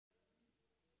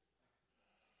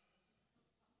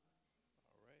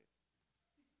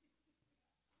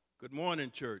Good morning,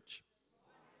 church.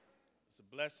 It's a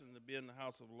blessing to be in the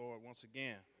house of the Lord once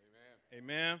again. Amen.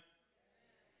 Amen.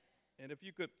 And if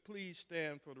you could please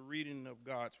stand for the reading of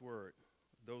God's word,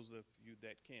 those of you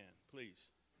that can, please.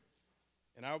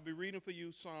 And I'll be reading for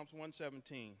you Psalms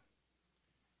 117.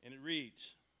 And it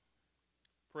reads,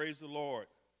 "Praise the Lord,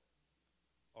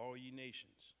 all ye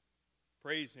nations.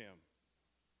 Praise him,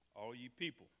 all ye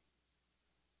people.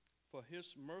 For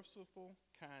his merciful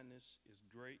kindness is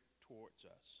great towards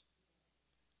us,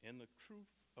 and the truth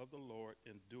of the Lord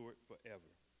endureth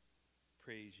forever.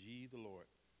 Praise ye the Lord."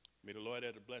 May the Lord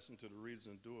add a blessing to the readers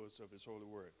and doers of his holy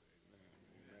word.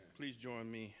 Amen. Please join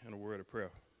me in a word of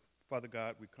prayer. Father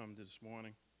God, we come this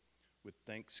morning with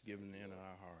thanksgiving in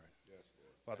our heart. Yes,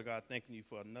 Lord. Father God, thanking you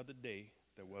for another day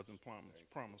that wasn't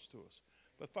promised to us.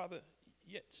 But Father,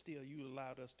 yet still you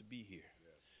allowed us to be here. Yes.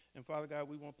 And Father God,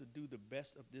 we want to do the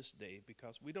best of this day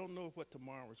because we don't know what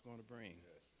tomorrow is going to bring.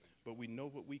 Yes. But we know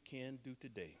what we can do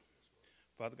today.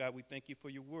 Father God, we thank you for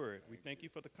your word. We thank you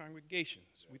for the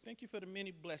congregations. Yes. We thank you for the many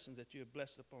blessings that you have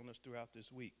blessed upon us throughout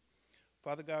this week.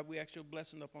 Father God, we ask your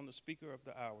blessing upon the speaker of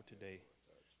the hour today.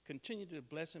 Continue to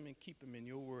bless him and keep him in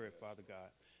your word, Father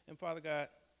God. And Father God,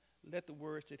 let the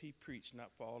words that he preached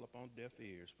not fall upon deaf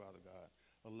ears, Father God.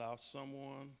 Allow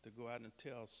someone to go out and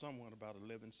tell someone about a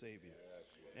living Savior.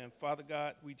 Yes, and Father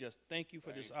God, we just thank you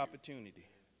for this opportunity.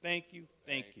 Thank you.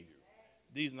 Thank you.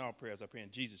 These are our prayers I pray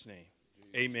in Jesus' name.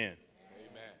 Amen. Amen.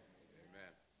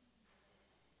 Amen.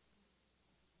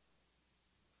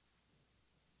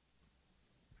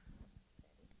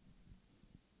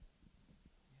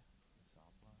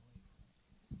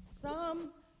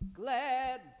 Some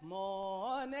glad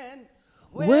morning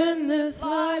When this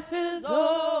life is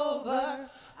over,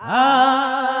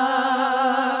 I'll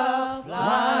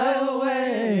fly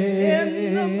away.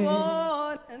 in the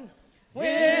morning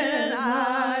when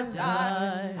I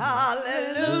die,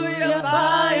 hallelujah,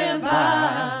 by and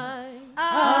by,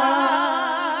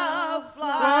 I'll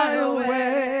fly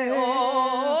away.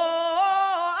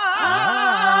 Oh,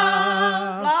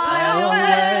 I'll fly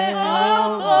away,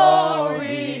 oh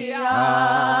glory,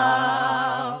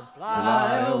 I'll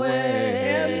fly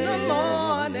away in the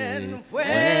morning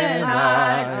when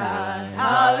I die,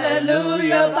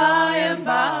 hallelujah, by and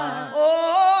by,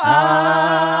 oh,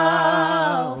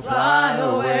 I'll fly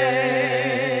away.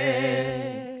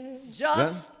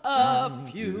 Just a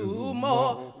few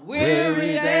more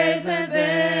weary days and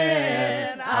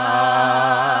then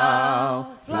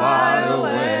I'll fly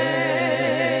away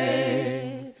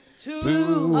to a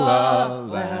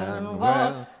land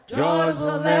where joys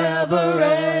will never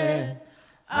end.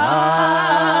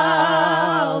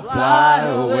 I'll fly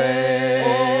away.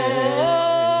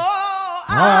 Oh,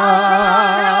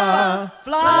 I'll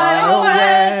fly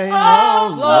away.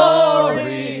 Oh,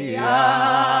 glory.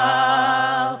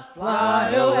 I'll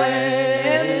fly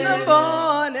away in the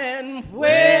morning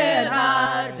when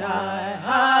I die.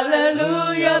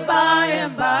 Hallelujah, by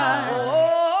and by.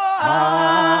 Oh,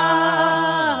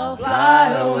 I'll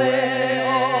fly away.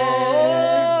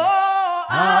 Oh,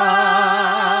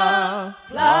 I'll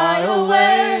fly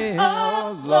away.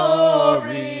 Oh,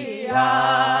 glory.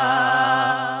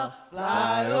 I'll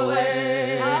fly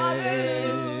away.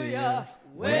 Hallelujah.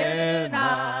 When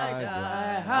I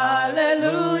die,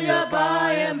 hallelujah,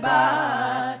 by and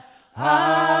by,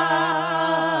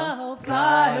 I'll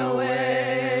fly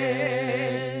away.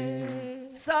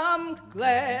 Some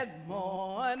glad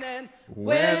morning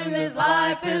when this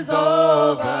life is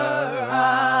over,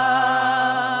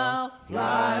 I'll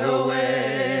fly away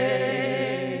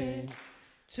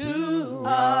to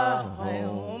a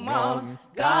home on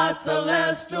God's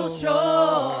celestial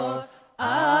shore.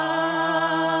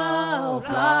 I'll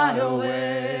fly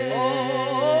away.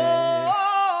 Oh,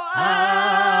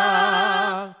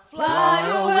 I'll fly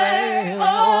away.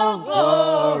 Oh,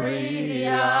 glory.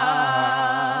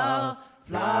 I'll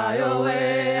fly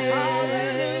away.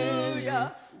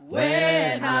 Hallelujah.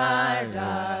 When I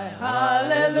die,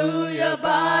 hallelujah,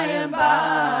 by and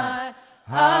by,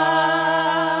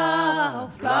 I'll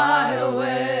fly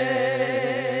away.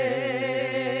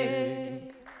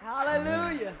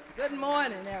 Hallelujah. Good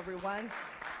morning, everyone.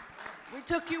 We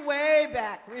took you way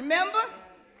back. Remember?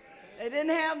 They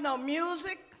didn't have no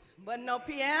music, but no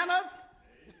pianos.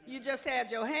 You just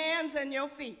had your hands and your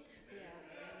feet.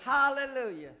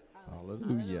 Hallelujah.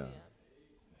 Hallelujah.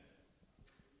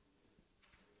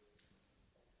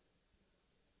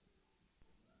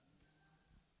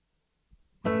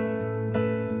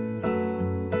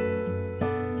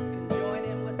 You can join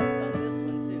in with us on this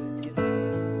one too. You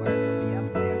know, words will be up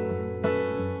there.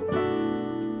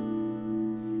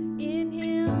 In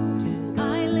him do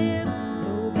I live,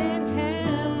 move and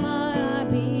have my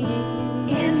being.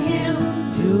 In him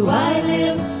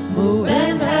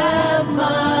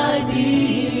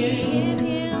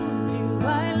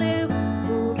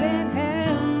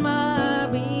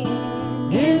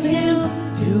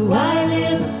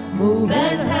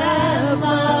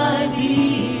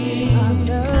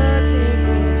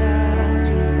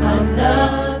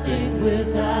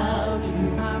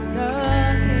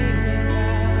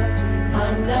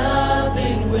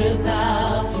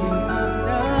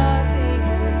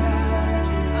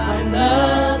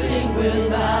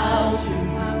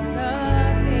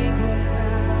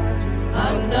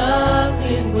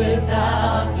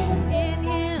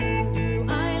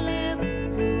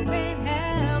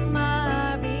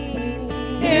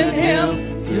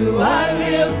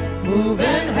move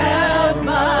and have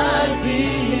my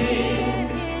being.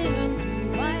 In Him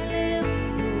do I live,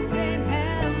 move, and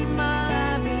have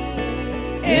my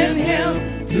being. In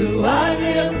Him do I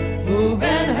live, move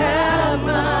and have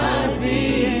my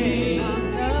being.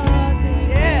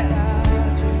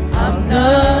 I'm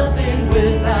nothing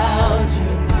without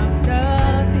you. I'm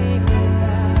nothing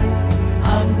without you.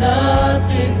 I'm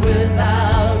nothing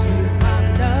without you.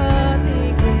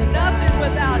 Nothing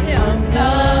without him. I'm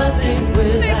nothing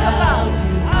without Think about it.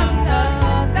 you. I'm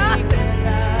nothing.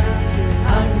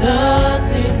 I'm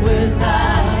nothing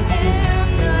without you.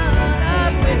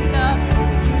 Nothing, nothing.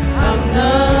 I'm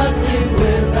nothing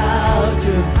without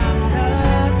you.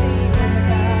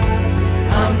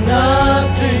 I'm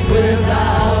nothing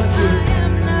without you.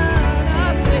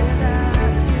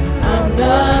 I'm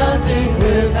nothing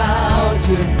without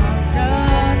you.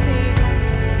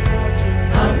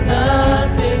 I'm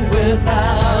nothing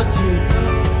without you.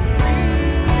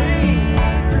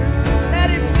 Let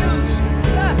him use you.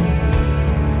 Look.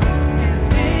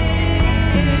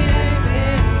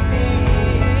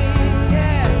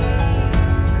 Yeah.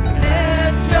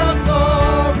 Let your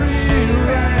glory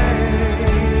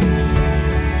reign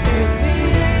in me.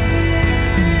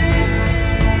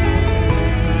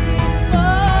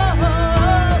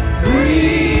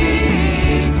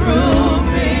 Breathe through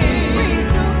me,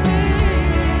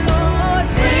 Lord,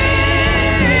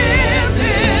 live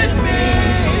in me.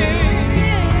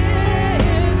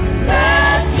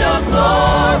 Let your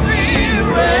glory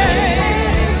reign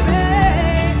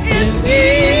in me.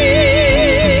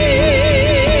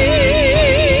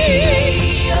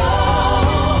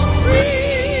 Oh,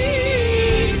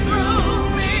 breathe through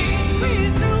me,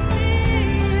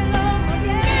 Lord,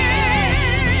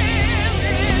 live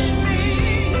in me.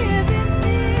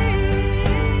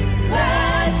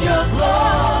 Let your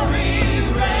glory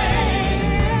reign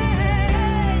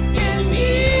in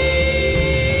me.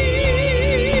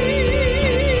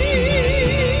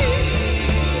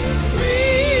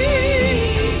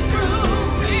 Breathe through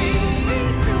me,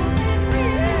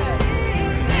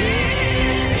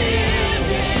 live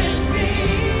in me.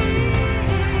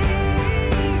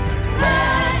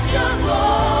 Let your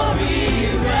glory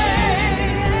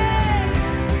reign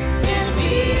in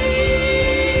me.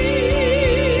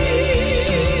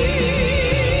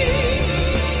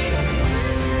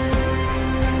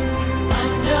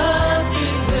 I'm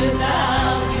nothing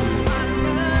without you.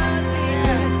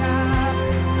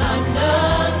 I'm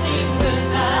nothing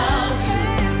without you.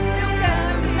 You can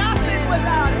do nothing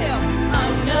without him.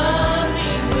 I'm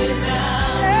nothing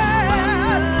without you.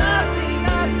 Yeah, nothing,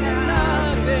 nothing,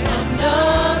 nothing. I'm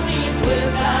nothing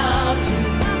without you.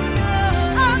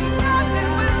 I'm nothing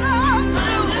without you.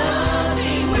 I'm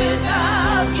nothing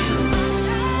without you.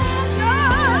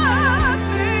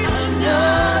 Nothing. I'm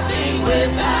nothing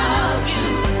without you.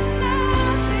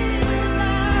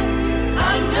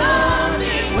 I'm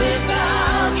nothing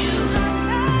without you.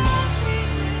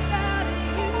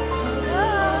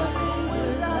 Nothing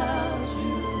without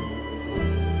you.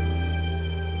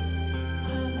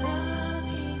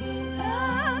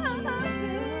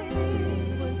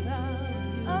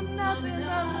 I'm nothing,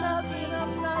 I'm nothing,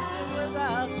 I'm nothing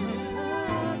without you.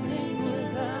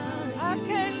 I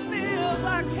can't live,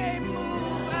 I can't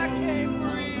move, I can't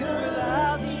breathe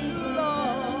without you,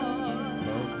 Lord.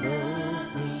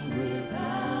 Nothing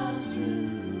without you.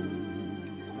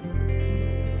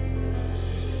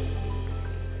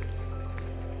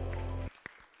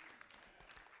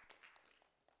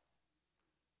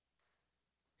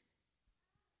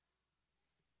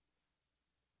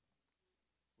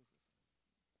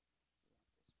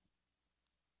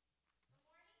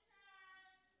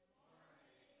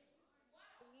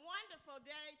 Wonderful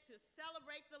day to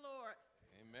celebrate the Lord.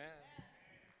 Amen.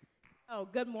 Oh,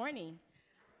 good morning.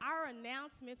 Our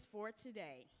announcements for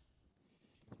today.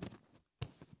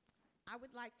 I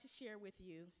would like to share with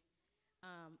you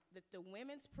that the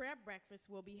women's prayer breakfast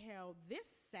will be held this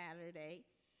Saturday.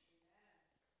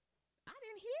 I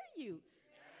didn't hear you.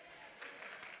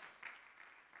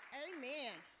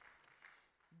 Amen.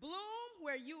 Bloom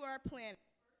where you are planted.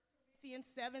 Corinthians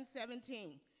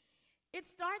 7:17. It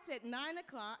starts at 9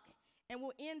 o'clock and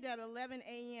will end at 11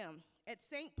 a.m. at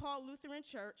St. Paul Lutheran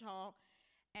Church Hall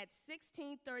at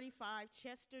 1635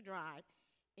 Chester Drive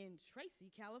in Tracy,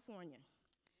 California.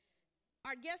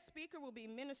 Our guest speaker will be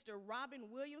Minister Robin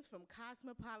Williams from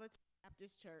Cosmopolitan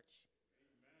Baptist Church.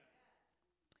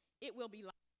 It will be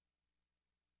live.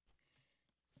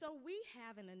 So we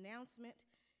have an announcement.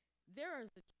 There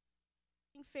is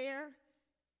a fair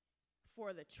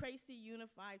for the Tracy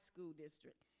Unified School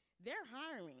District. They're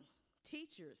hiring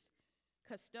teachers,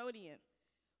 custodian,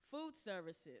 food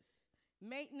services,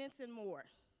 maintenance, and more.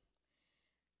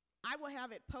 I will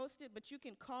have it posted, but you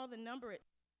can call the number at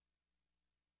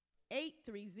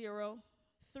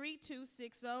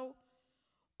 830-3260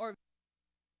 or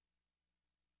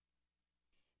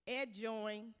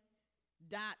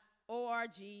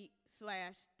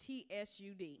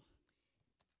edjoin.org/TSUD.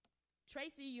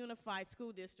 Tracy Unified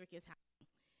School District is hiring.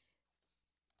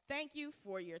 Thank you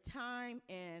for your time,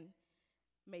 and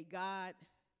may God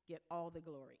get all the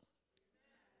glory.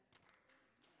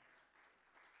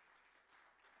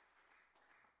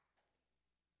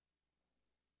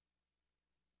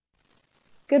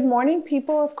 Good morning,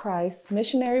 people of Christ,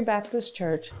 Missionary Baptist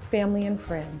Church, family and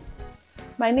friends.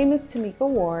 My name is Tamika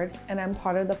Ward, and I'm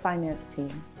part of the finance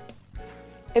team.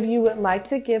 If you would like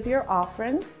to give your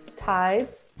offering,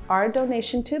 tithes, or a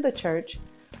donation to the church,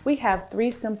 we have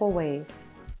 3 simple ways.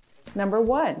 Number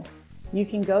 1, you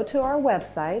can go to our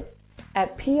website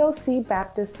at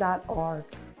pocbaptist.org.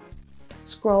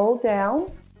 Scroll down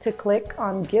to click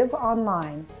on Give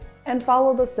Online and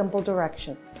follow the simple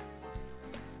directions.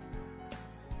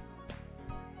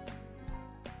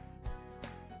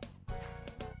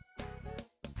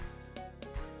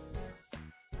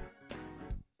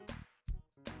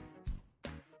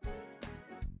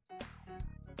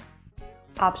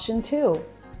 Option 2,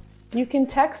 you can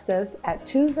text us at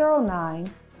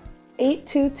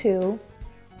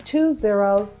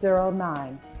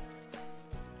 209-822-2009.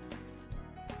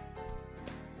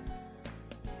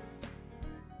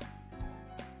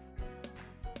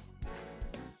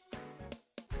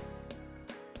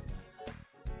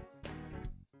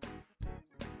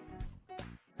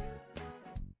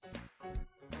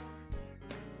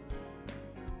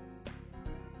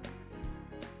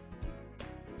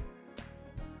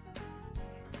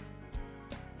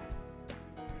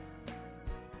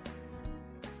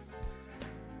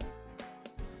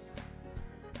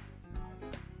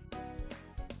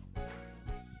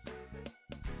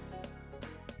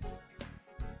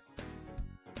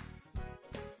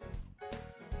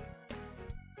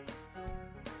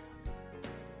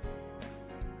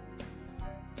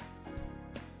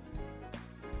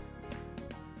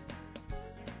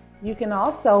 You can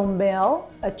also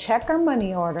mail a check or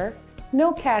money order,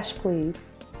 no cash please,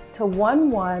 to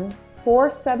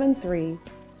 11473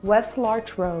 West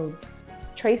Larch Road,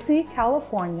 Tracy,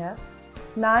 California,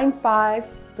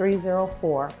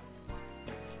 95304.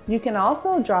 You can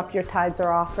also drop your tithes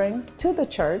or offering to the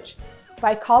church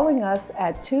by calling us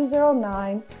at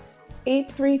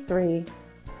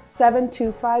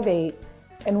 209-833-7258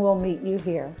 and we'll meet you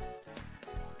here.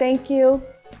 Thank you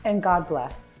and God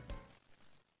bless.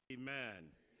 Amen.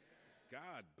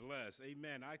 God bless.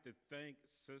 Amen. I like to thank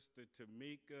Sister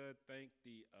Tamika, thank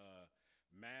the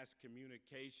Mass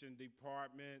Communication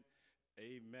Department.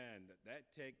 Amen. That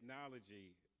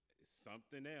technology is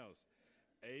something else.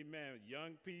 Amen.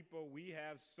 Young people, we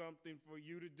have something for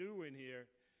you to do in here.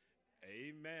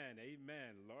 Amen.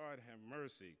 Amen. Lord have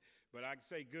mercy. But I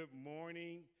say good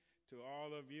morning to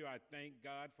all of you. I thank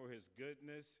God for his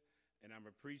goodness, and I'm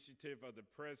appreciative of the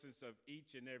presence of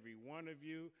each and every one of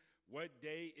you. What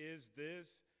day is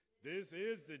this? This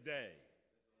is the day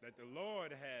that the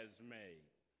Lord has made.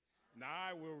 Now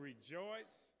I will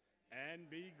rejoice and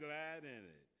be glad in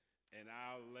it, and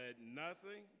I'll let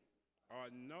nothing or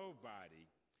nobody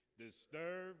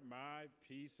disturb my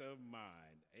peace of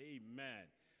mind. Amen.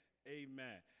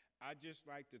 Amen. I'd just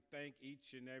like to thank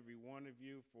each and every one of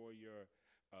you for your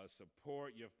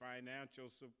support, your financial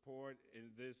support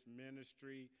in this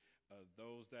ministry.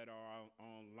 Those that are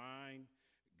online,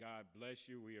 God bless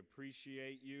you. We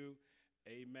appreciate you.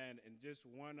 Amen. And just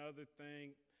one other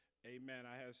thing. Amen.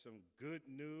 I have some good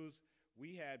news.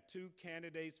 We had 2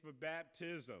 candidates for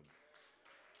baptism.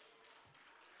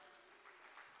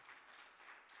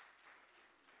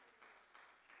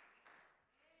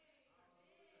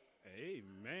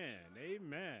 Amen.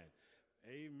 Amen.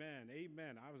 Amen.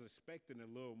 Amen. I was expecting a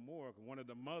little more. One of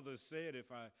the mothers said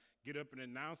if I get up and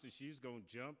announce it, she's going to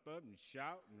jump up and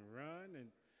shout and run.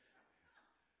 And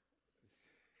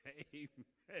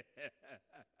amen.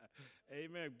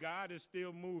 Amen. God is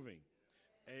still moving.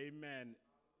 Amen.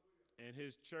 And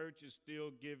his church is still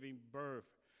giving birth.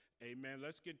 Amen.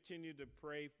 Let's continue to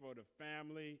pray for the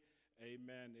family.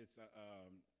 Amen. It's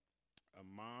a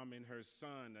mom and her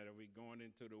son that will be going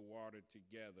into the water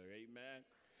together. Amen.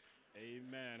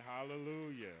 Amen.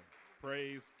 Hallelujah.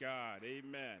 Praise God.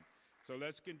 Amen. So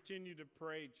let's continue to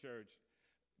pray, church.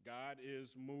 God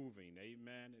is moving.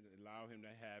 Amen. And allow him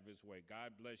to have his way.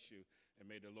 God bless you, and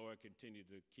may the Lord continue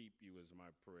to keep you is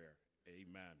my prayer.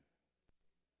 Amen.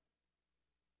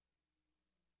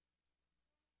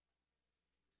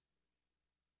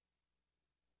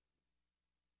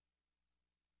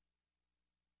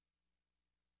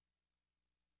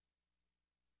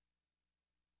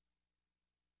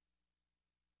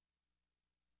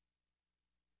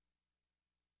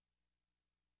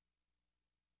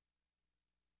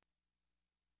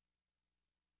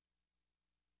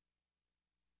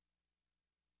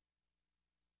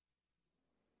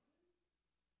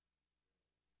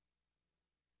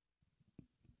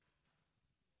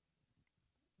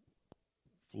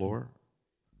 floor.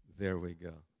 There we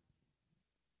go.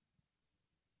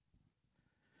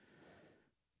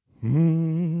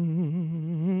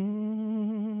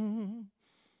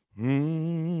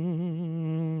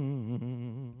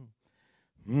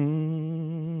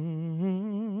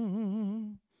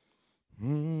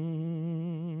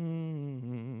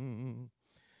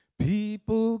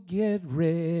 People get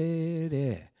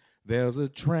ready. There's a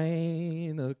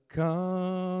train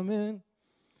a-coming.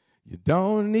 You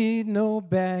don't need no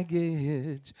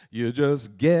baggage. You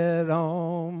just get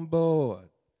on board.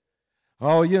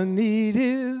 All you need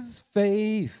is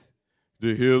faith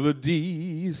to hear the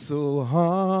diesel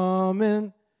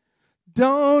humming.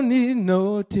 Don't need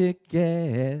no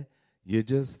ticket. You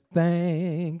just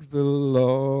thank the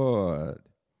Lord.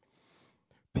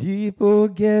 People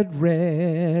get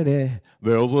ready.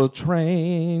 There's a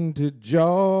train to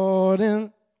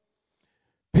Jordan,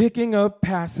 picking up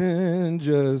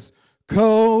passengers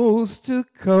coast to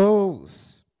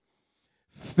coast.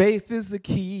 Faith is the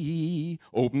key.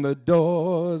 Open the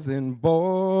doors and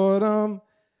board 'em.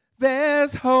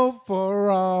 There's hope for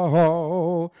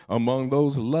all among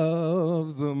those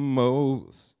loved the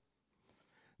most.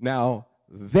 Now,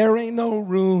 there ain't no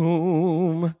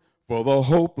room for the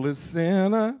hopeless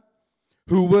sinner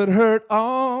who would hurt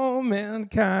all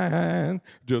mankind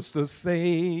just to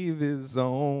save his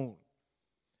own.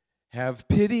 Have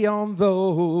pity on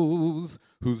those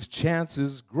whose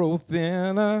chances grow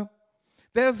thinner.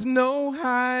 There's no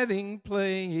hiding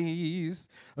place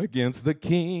against the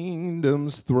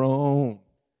kingdom's throne.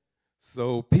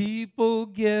 So people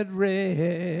get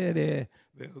ready.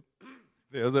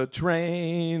 There's a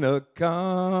train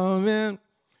a-coming.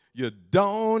 You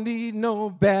don't need no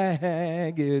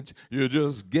baggage. You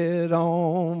just get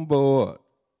on board.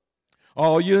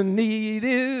 All you need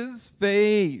is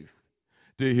faith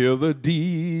to hear the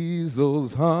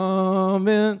diesels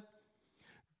humming.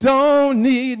 Don't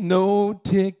need no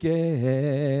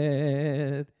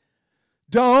ticket.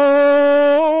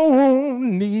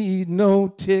 Don't need no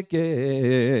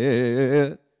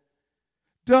ticket.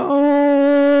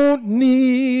 Don't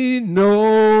need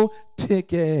no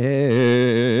ticket.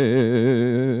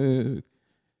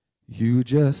 You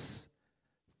just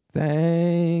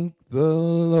thank the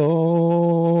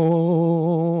Lord.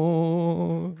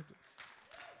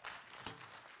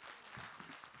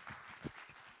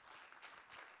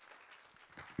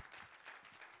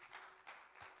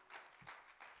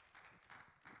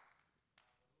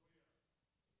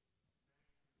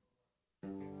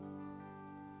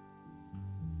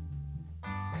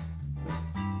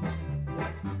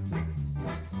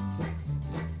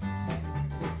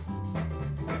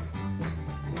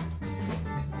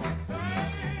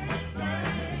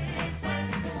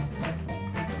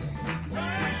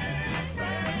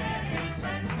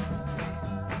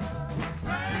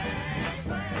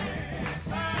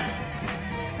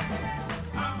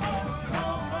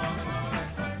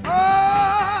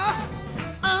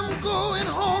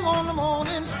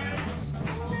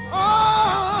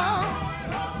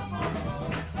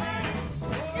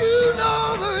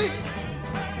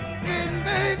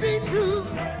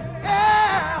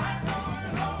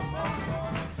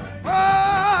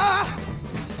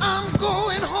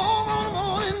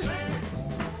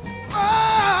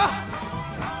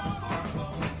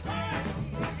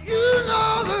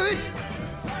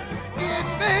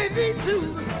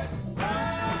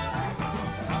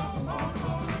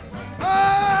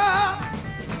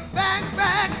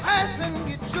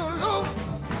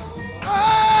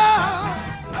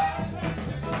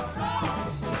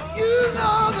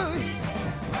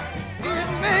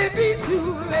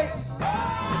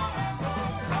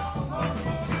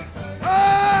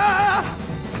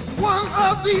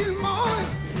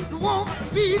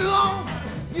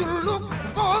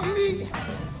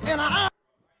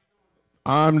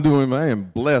 I am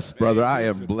blessed, brother. I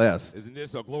am blessed. Isn't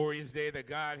this a glorious day that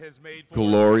God has made for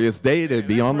glorious day to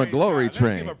be on the glory God.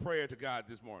 train. Let's give a prayer to God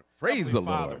this morning. Praise Heavenly the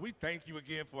Father, Lord. we thank you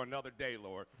again for another day,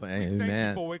 Lord. Amen. We thank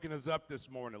you for waking us up this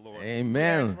morning, Lord.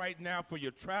 Amen. We ask right now for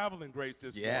your traveling grace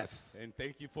this morning. And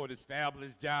thank you for this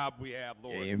fabulous job we have,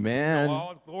 Lord. Amen. So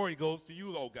all glory goes to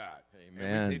you, oh God. Amen.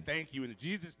 And we say thank you. In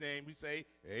Jesus' name we say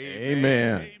amen.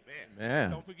 Amen.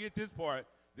 Amen. Don't forget this part.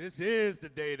 This is the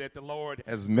day that the Lord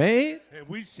has made, and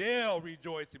we shall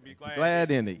rejoice and be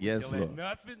glad in it. Yes, Lord. Lord.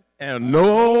 Nothing and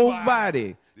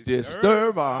nobody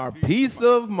disturb our peace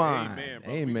of mind. Amen.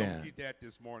 Amen. We're gonna get that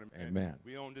this morning, man. Amen.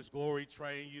 We on this glory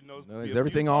train, you know. Is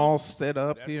everything all set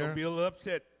up that's here? Gonna be a little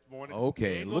upset this morning.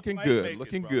 Okay, looking good.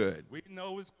 Looking good. We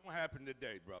know what's gonna happen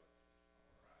today, brother.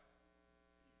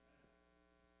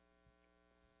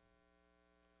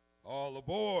 All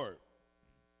aboard.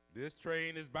 This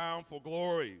train is bound for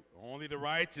glory. Only the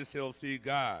righteous shall see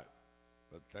God.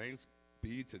 But thanks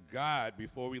be to God,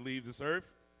 before we leave this earth,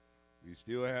 we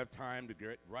still have time to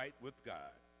get right with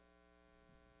God.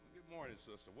 Good morning,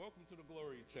 sister. Welcome to the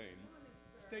Glory Chain.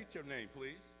 State your name,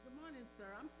 please. Good morning, sir.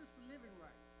 I'm Sister Living Right.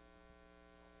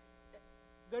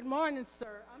 Good morning,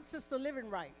 sir. I'm Sister Living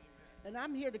Right. And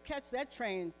I'm here to catch that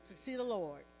train to see the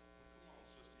Lord. Come on,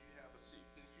 sister. You have a seat.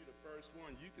 Since you're the first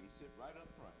one, you can sit right up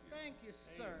front here. Thank you,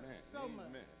 sir, Amen. so Amen. much.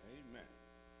 Amen.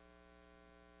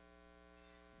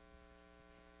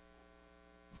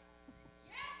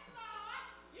 Yes, Lord.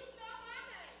 You know my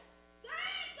name. Say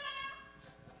it,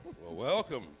 girl. Well,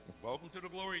 welcome. Welcome to the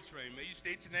Glory Train. May you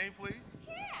state your name, please?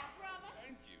 Yeah, brother.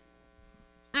 Thank you.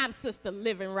 I'm Sister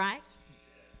Living Right.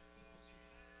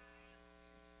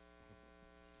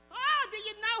 Oh, do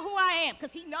you know who I am?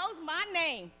 Because he knows my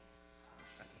name.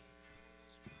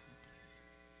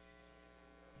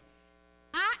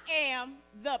 I am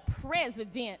the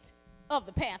president of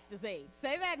the Pastor's Aid.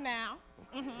 Say that now.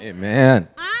 Amen.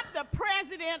 I'm the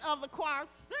president of the choir.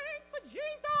 Sing for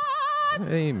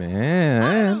Jesus. Amen.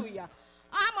 Hallelujah.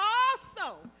 I'm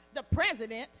also the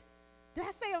president, did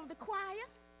I say of the choir?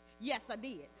 Yes, I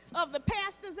did. Of the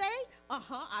Pastor's Aid?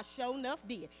 I sure enough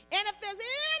did. And if there's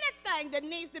anything that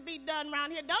needs to be done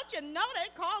around here, don't you know they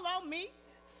call on me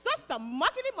Sister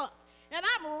Muckety Muck. And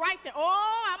I'm right there.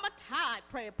 Oh, I'm a tide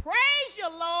prayer. Praise you,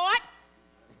 Lord.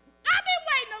 I've been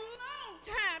waiting a long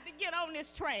time to get on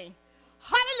this train.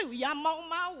 Hallelujah. I'm on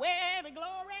my way to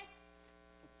glory.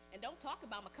 And don't talk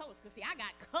about my colors, because, see, I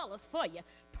got colors for you.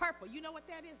 Purple, you know what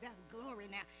that is? That's glory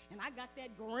now. And I got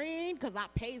that green because I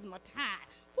pays my tithe.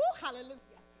 Woo, hallelujah.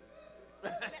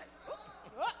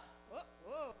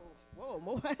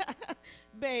 Whoa.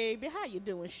 Baby, how you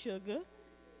doing, sugar?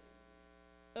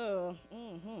 Sure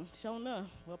enough.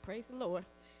 Well, praise the Lord.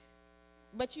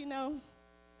 But, you know,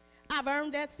 I've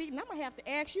earned that seat, and I'm going to have to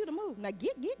ask you to move. Now,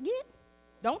 get.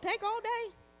 Don't take all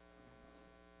day.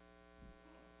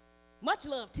 Much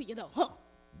love to you, though, huh?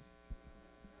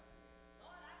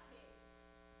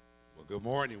 Well, good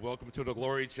morning. Welcome to the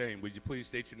Glory Chain. Would you please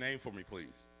state your name for me,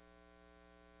 please?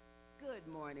 Good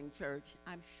morning, church.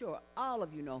 I'm sure all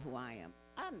of you know who I am.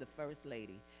 I'm the First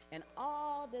Lady. And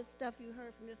all this stuff you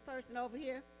heard from this person over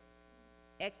here,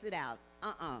 exit out.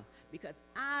 Because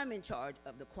I'm in charge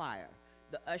of the choir,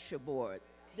 the usher board,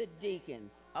 the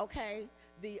deacons, okay?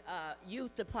 The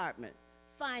youth department,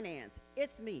 finance.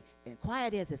 It's me. And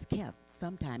quiet as it's kept,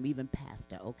 sometime even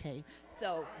pastor, okay?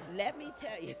 So let me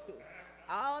tell you,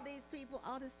 all these people,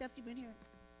 all this stuff you've been hearing,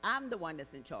 I'm the one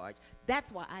that's in charge.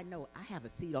 That's why I know I have a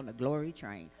seat on the glory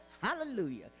train.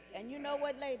 Hallelujah. And you know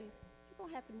what, ladies? You're going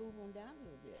to have to move on down a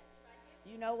little bit.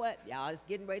 You know what? Y'all, it's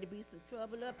getting ready to be some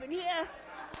trouble up in here.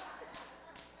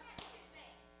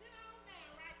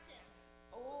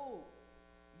 Oh,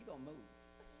 you going to move.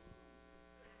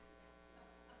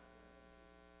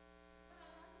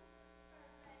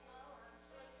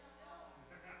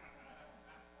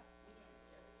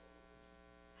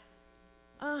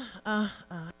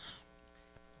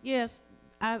 Yes,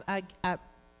 I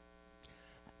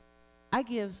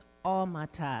gives all my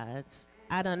tithes.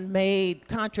 I done made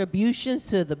contributions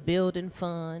to the building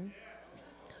fund.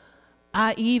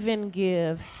 I even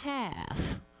give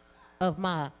half of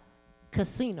my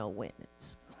casino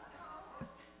winnings.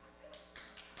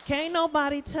 Can't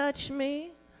nobody touch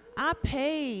me. I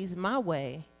pays my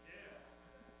way.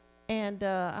 And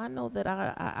I know that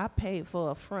I paid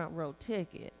for a front row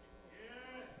ticket.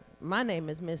 My name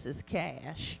is Mrs.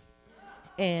 Cash,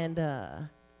 and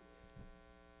I'm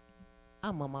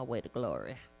on my way to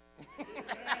glory.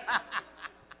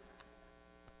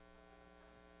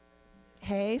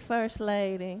 Hey, First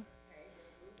Lady.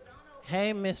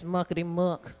 Hey, Miss Muckety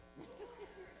Muck.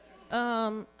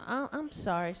 I'm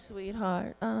sorry,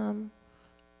 sweetheart. I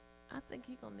think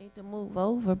you're gonna need to move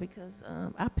over because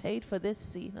I paid for this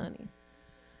seat, honey.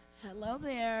 Hello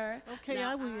there. Okay,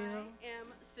 now, I will. I am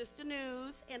Sister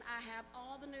News, and I have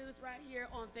all the news right here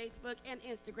on Facebook and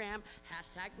Instagram.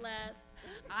 #blessed.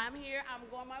 I'm here. I'm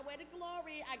going my way to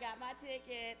glory. I got my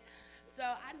ticket. So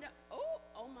I know,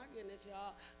 oh my goodness,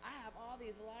 y'all. I have all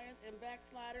these liars and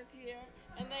backsliders here,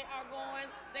 and they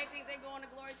think they're going to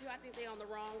glory too. I think they're on the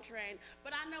wrong train.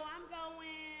 But I know I'm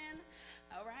going.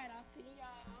 All right, I'll see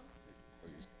y'all.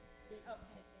 Okay.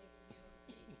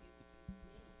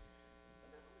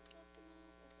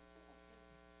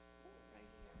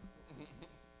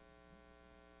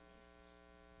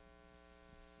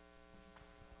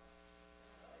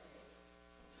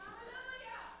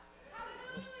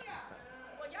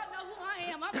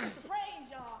 I'm just to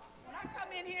praise y'all. When I come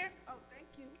in here, thank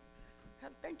you.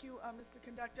 Thank you, Mr.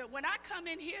 Conductor. When I come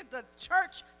in here, the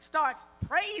church starts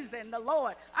praising the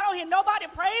Lord. I don't hear nobody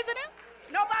praising him.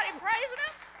 Nobody praising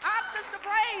him. I'm Sister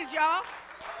Praise, y'all.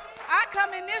 I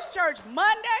come in this church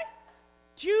Monday,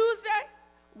 Tuesday,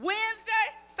 Wednesday,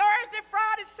 Thursday,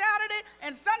 Friday, Saturday,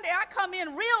 and Sunday. I come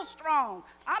in real strong.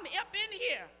 I'm up in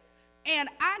here. And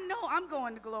I know I'm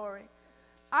going to glory.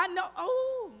 I know,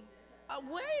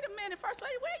 wait a minute, First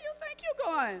Lady, where you think you're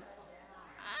going?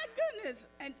 My goodness.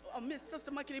 And Miss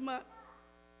Sister Muckety Muck,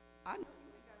 I know you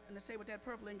ain't got nothing to say with that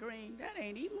purple and green. That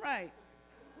ain't even right.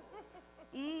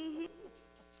 Mm-hmm.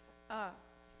 All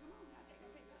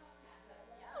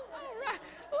right.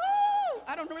 Woo!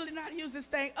 I don't really know how to use this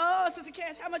thing. Oh, Sister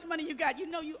Cash, how much money you got? You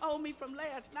know you owe me from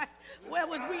last night. Where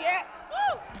was we at?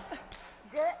 Woo!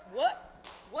 Girl, what?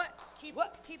 What? Keep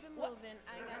it moving.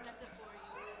 I ain't got nothing for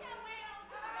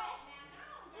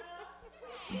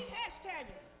you. Hashtag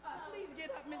it. Please get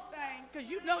up, Miss Thing, because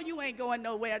you know you ain't going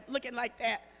nowhere looking like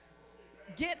that.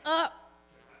 Get up,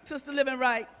 Sister Living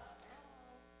Right.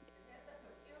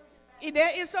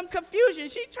 There is some confusion.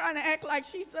 She's trying to act like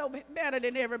she's so better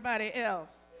than everybody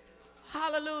else.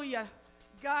 Hallelujah.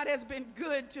 God has been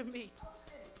good to me.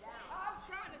 I'm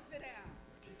trying to sit down.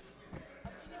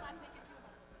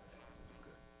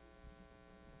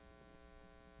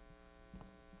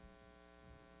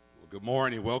 Well, good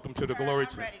morning. Welcome to the Glory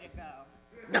I'm Train. ready to go.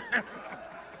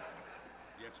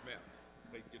 Yes, ma'am.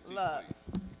 Take your seat, Look,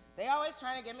 please. they always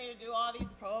trying to get me to do all these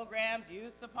programs,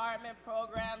 youth department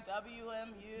program,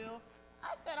 WMU.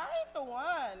 I said, I ain't the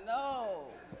one, no.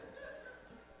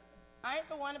 I ain't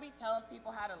the one to be telling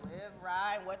people how to live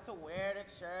right, what to wear to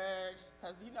church,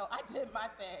 because, you know, I did my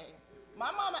thing.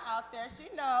 My mama out there,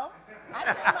 she know. I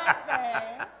did my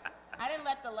thing. I didn't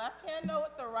let the left hand know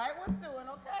what the right was doing,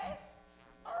 okay?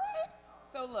 All right.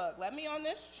 So look, let me on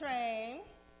this train.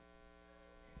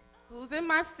 Who's in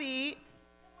my seat?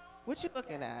 What you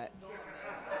looking at?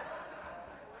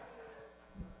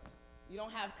 You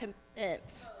don't have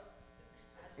consent.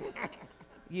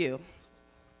 You,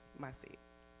 my seat.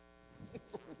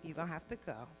 You gonna have to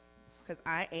go, because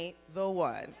I ain't the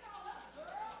one.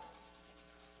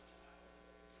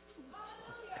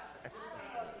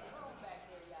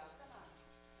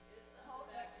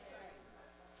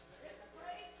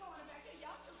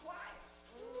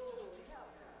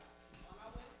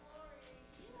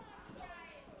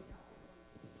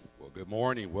 Well, good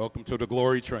morning. Welcome to the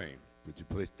Glory Train. Would you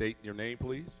please state your name,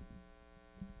 please?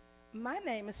 My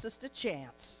name is Sister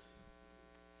Chance,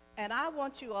 and I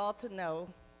want you all to know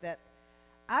that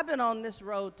I've been on this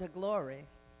road to glory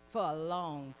for a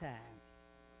long time.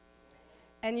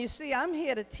 And you see, I'm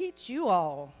here to teach you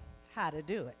all how to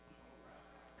do it.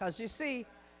 Because you see,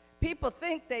 people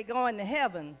think they're going to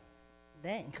heaven. They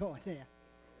ain't going there.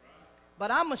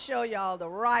 But I'm going to show y'all the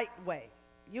right way.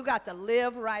 You got to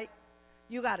live right.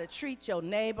 You got to treat your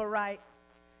neighbor right.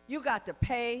 You got to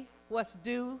pay what's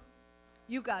due.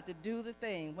 You got to do the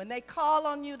thing. When they call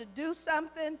on you to do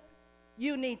something,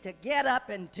 you need to get up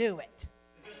and do it.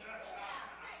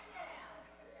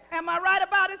 Am I right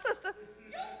about it, sister?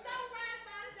 You're so right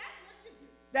about it. That's what you do.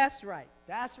 That's right.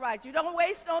 That's right. You don't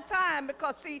waste no time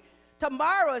because, see,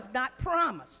 tomorrow is not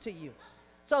promised to you.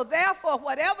 So, therefore,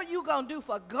 whatever you're going to do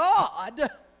for God,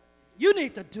 you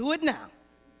need to do it now.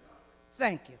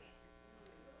 Thank you.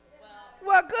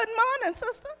 Well, good morning,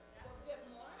 sister.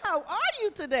 How are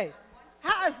you today?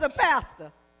 How is the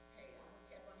pastor?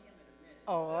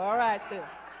 Oh, all right then.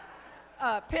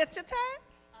 Picture time?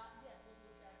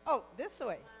 Oh, this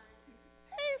way.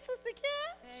 Hey, Sister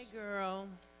Cat. Hey, girl.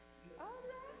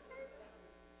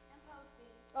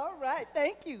 All right,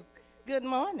 thank you. Good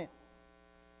morning.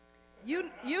 You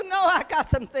know I got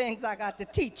some things I got to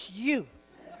teach you.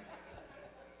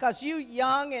 Because you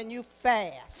young and you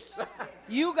fast.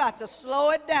 You got to slow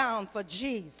it down for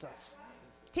Jesus.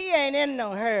 He ain't in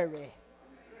no hurry.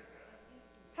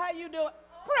 How you doing?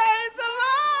 Praise the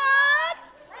Lord.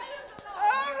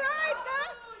 All right,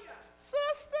 now.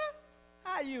 Sister,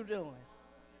 how you doing?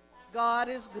 God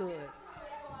is good.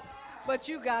 But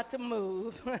you got to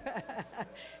move.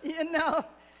 You know,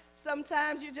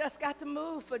 sometimes you just got to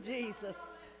move for Jesus.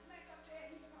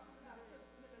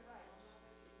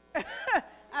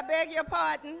 I beg your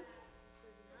pardon.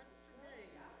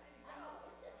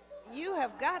 You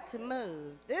have got to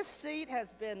move. This seat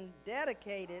has been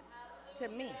dedicated to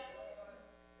me.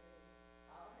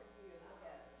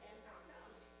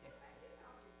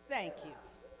 Thank you.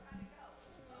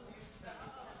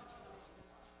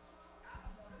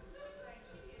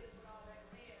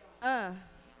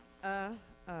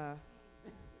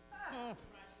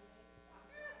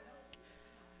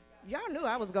 Y'all knew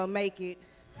I was going to make it.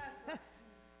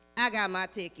 I got my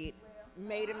ticket.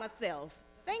 Made it myself.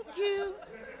 Thank you.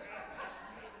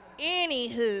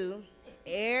 Anywho,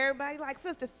 everybody, like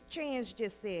Sister Chance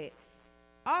just said,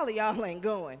 all of y'all ain't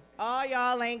going. All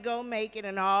y'all ain't gonna make it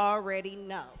and already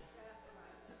know.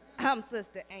 I'm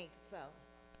Sister Ain't So.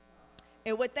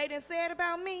 And what they done said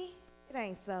about me, it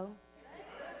ain't so.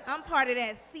 I'm part of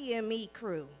that CME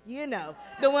crew, you know,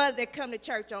 the ones that come to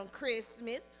church on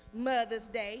Christmas, Mother's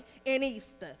Day, and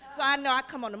Easter. So I know I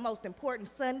come on the most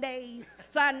important Sundays,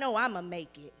 so I know I'ma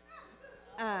make it.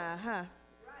 Uh-huh.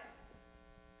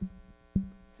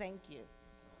 Thank you.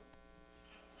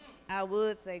 I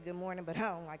would say good morning, but I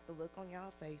don't like the look on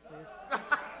y'all faces.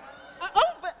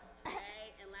 But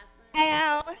Hey, and last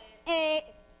night. ow,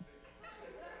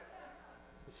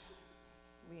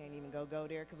 we ain't even gonna go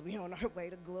there because we on our way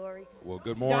to glory. Well,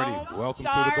 good morning. Don't Welcome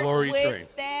to start the Glory with Train.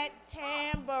 that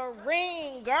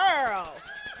tambourine, girl.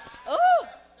 Ooh.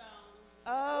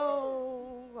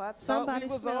 Oh, I thought Somebody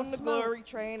we was smell on the smoke. glory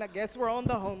train. I guess we're on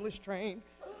the homeless train.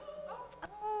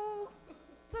 Oh,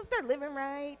 Sister Living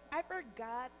Right, I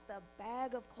forgot the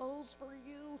bag of clothes for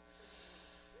you.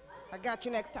 I got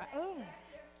you next time. Oh.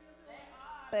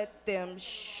 But them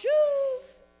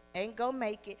shoes ain't gonna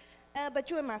make it. But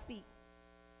you in my seat.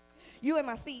 You in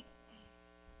my seat.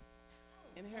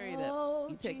 And hurry it up. Oh,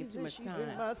 You taking too much she's time.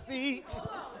 in my seat.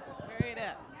 Hurry it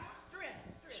up.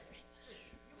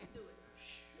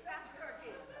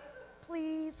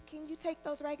 Please, can you take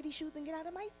those raggedy shoes and get out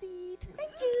of my seat?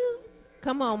 Thank you.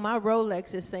 Come on, my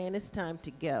Rolex is saying it's time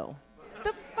to go.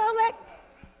 The Folex.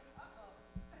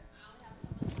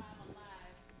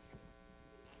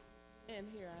 And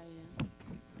here I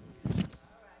am.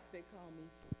 They call me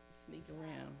Sneak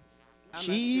Around.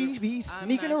 She be I'm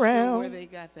sneaking not sure around. where they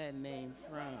got that name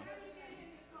from.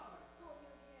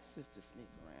 Sister Sneak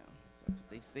Around. That's what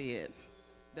they said.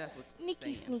 That's what they're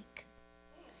Sneaky saying. sneak.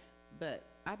 But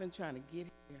I've been trying to get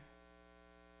here.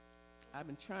 I've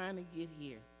been trying to get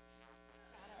here.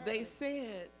 They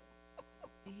said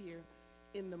here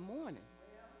in the morning.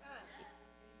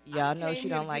 Y'all know came she here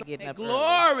don't to like get getting on up that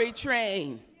early. glory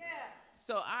train.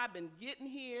 So I've been getting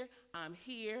here. I'm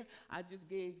here. I just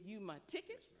gave you my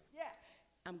ticket. Yeah.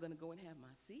 I'm going to go and have my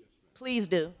seat. Please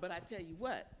do. But I tell you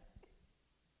what,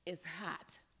 it's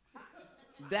hot.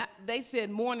 That they said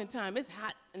morning time. It's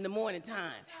hot in the morning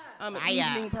time. I'm an Fire.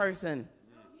 evening person.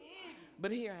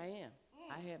 But here I am.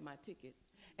 I had my ticket,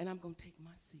 and I'm going to take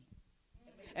my seat.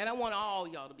 And I want all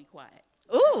y'all to be quiet.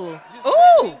 Ooh. Just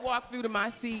let Ooh. me walk through to my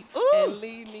seat Ooh. and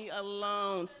leave me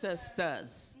alone,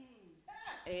 sisters.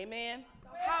 Amen.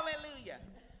 Hallelujah.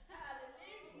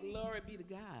 Glory be to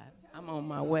God. I'm on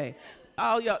my way.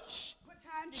 All y'all, shh. What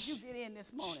time did you get in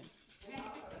this morning?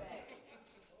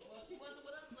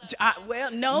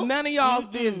 Well, no. None of y'all's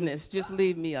business. Just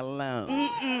leave me alone.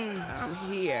 I'm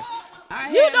here.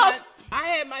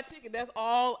 I had my ticket. That's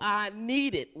all I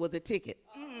needed was a ticket.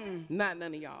 Not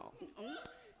none of y'all.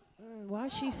 Why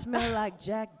she smell like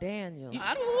Jack Daniels?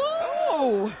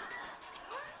 Oh.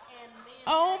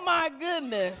 Oh my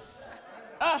goodness.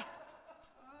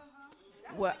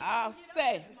 Well, I'll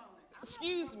say,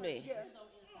 excuse me.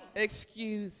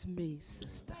 Excuse me,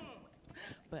 sister.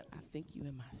 But I think you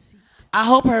in my seat. I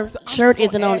hope her So I'm shirt just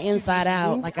isn't gonna on ask you to inside just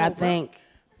out move like I over think.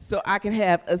 So I can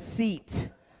have a seat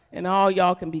and all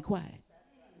y'all can be quiet.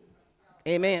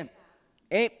 Amen.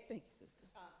 Thank you,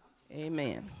 sister.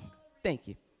 Amen. Thank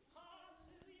you.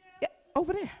 Yeah,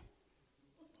 over there.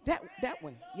 That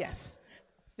one, yes.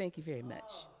 Thank you very much.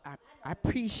 I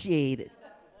appreciate it.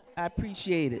 I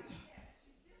appreciate it.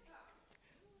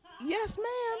 Yes,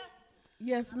 ma'am.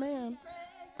 Yes, ma'am.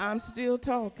 I'm still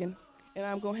talking, and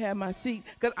I'm going to have my seat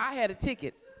because I had a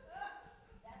ticket.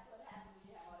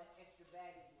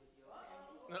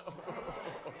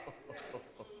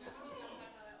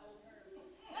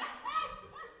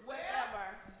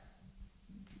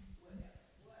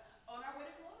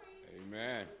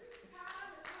 Amen.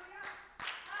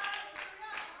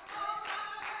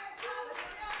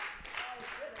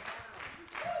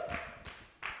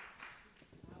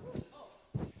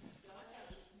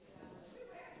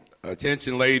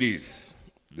 Attention, ladies.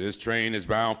 This train is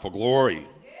bound for glory.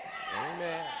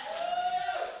 Amen.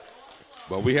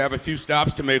 But we have a few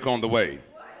stops to make on the way.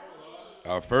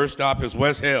 Our first stop is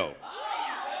West Hill.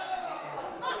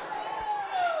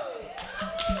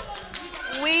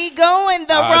 We going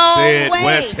the I wrong said way.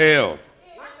 West Hill.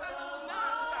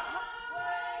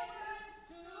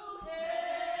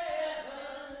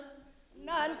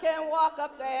 None can walk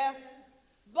up there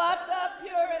but the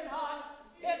pure in heart.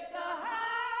 It's a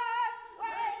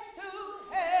highway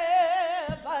to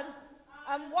heaven.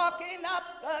 I'm walking up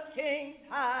the King's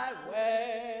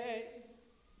highway.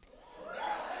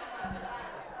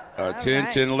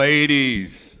 Attention,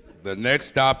 ladies. The next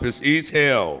stop is East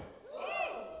Hill.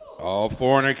 All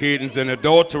fornicators and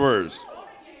adulterers.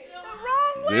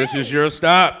 This is your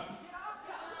stop.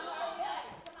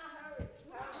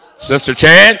 Sister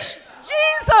Chance?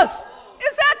 Jesus!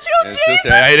 Is that you, And Jesus? Sister,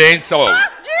 it ain't so.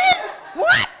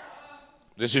 What?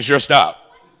 This is your stop.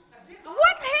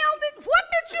 What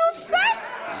did you say?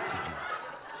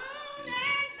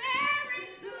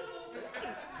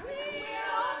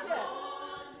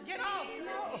 Get off,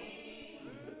 no.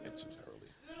 It's early.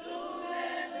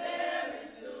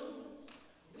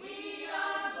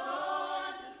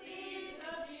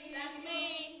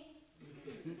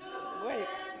 Wait.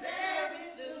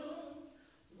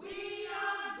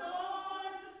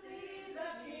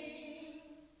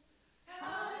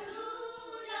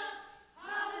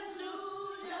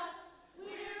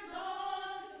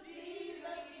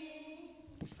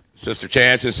 Sister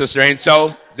Chance and Sister Ain't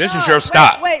So, this is your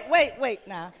stop. Wait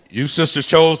now. You sisters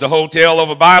chose the hotel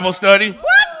over Bible study?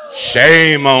 What?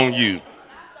 Shame on you.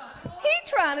 He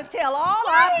trying to tell all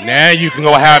our Now you can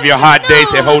go have your hot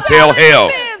dates at Hotel Hell.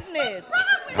 business.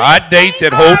 Hot dates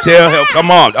at Hotel Hell. Come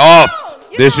on, off.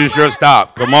 This is your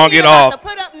stop. Come on, get off.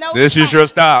 This is your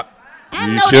stop.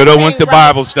 You should have went to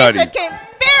Bible study.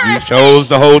 You chose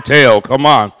the hotel. Come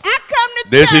on.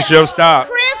 This is your stop.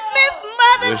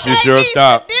 This is your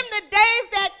stop. Them the days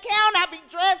that count. I be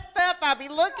dressed up. I be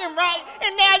looking right.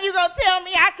 And now you gonna tell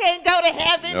me I can't go to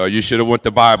heaven? No, you should have went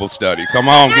to Bible study. Come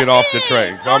on, get off the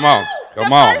train. Come on.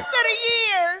 Come on. First of the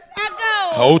year, I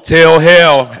go. Hotel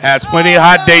Hell has plenty of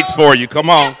hot dates for you. Come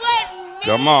on.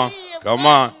 Come on. Come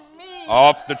on.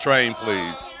 Off the train,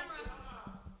 please.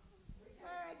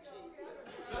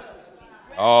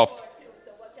 Off.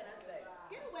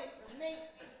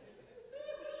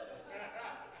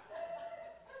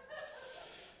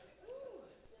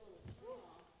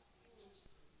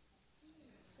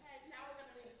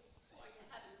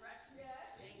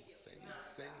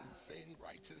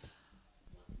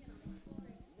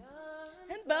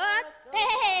 But,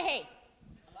 hey.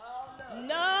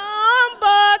 None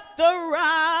but the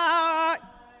right.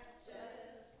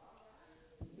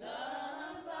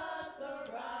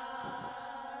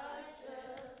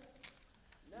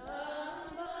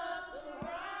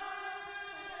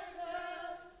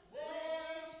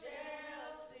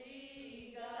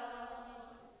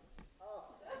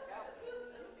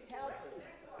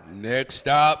 Next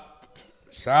stop,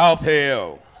 South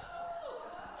Hill.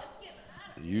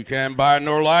 You can't buy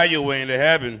nor lie your way into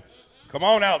heaven. Come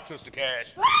on out, Sister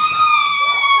Cash.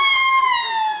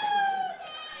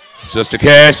 Sister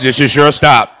Cash, this is your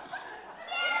stop.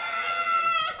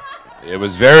 It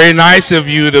was very nice of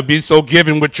you to be so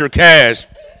giving with your cash,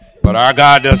 but our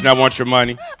God does not want your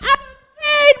money.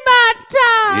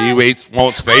 He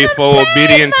wants faithful,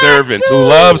 obedient servants who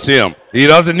loves him. He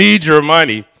doesn't need your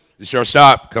money. It's your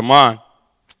stop. Come on.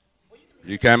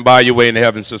 You can't buy your way into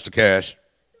heaven, Sister Cash.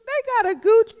 They got a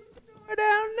Gucci store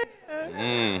down there.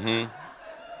 Mm-hmm.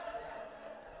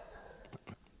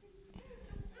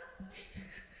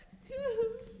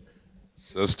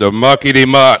 Sister Muckety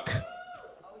Muck.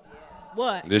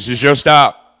 What? This is your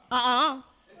stop.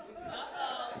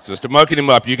 Sister Muckety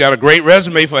Muck, you got a great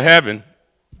resume for heaven.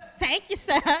 Thank you,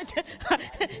 sir.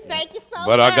 Thank you so much.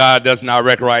 But our God does not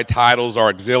recognize titles or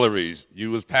auxiliaries.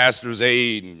 You was pastor's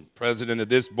aide and president of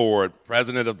this board,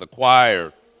 president of the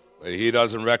choir. But he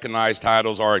doesn't recognize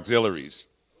titles or auxiliaries.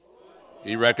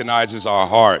 He recognizes our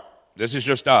heart. This is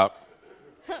your stop.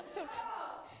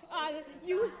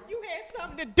 You had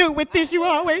something to do with this. You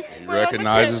always. He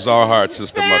recognizes our heart,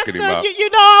 Sister Muckety Muck. You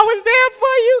know I was there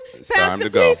for you. It's Pastor, time to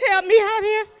go. please help me out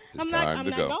here. It's I'm time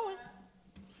to not go. going.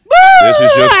 This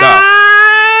is your stop.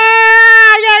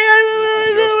 This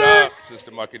is your stop,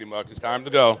 Sister Muckety Muck. It's time to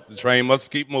go. The train must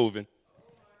keep moving.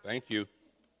 Thank you.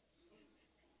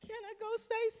 Can I go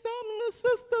say something to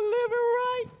Sister Living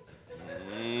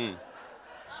Right?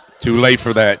 Too late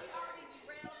for that.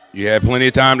 You had plenty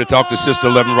of time to talk to Sister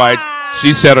Living Right.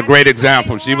 She set a great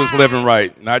example. She was living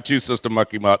right. Not you, Sister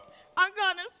Mucky Muck. I'm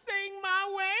going to sing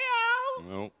my way out.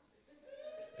 No.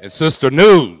 And Sister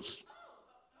News.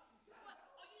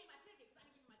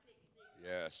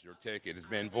 Yes, your ticket has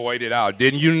been voided out.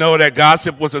 Didn't you know that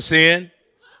gossip was a sin?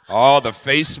 All the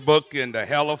Facebook and the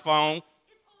telephone.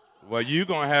 Well, you're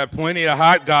going to have plenty of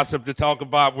hot gossip to talk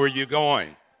about where you're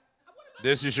going.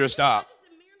 This is your stop.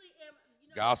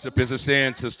 Gossip is a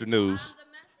sin, Sister News.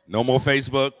 No more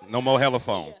Facebook, no more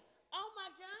telephone. Oh my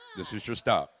God. This is your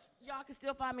stop. Y'all can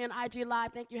still find me on IG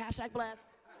Live. Thank you. #blessed.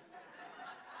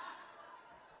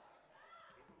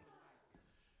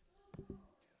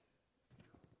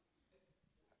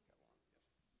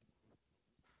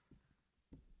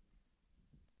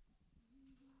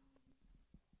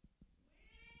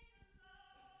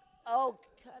 Oh,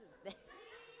 cut it.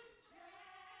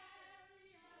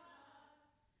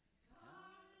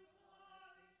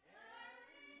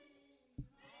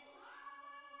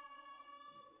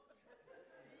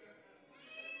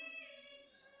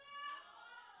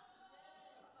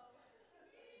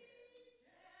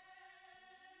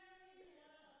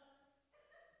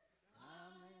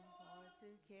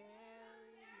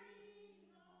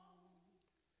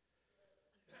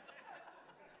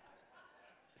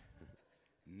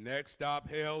 Next stop,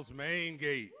 Hell's Main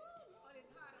Gate.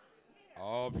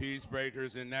 All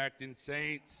peacebreakers and acting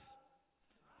saints.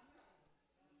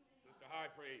 Sister High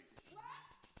Praise.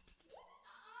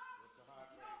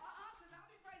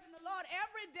 Praising the Lord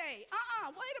every day.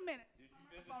 Wait a minute.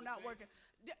 This phone not working.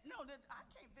 No, I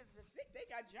can't visit the sick. They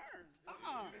got germs. You're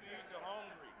hungry.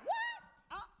 What?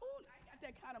 Ooh, I ain't got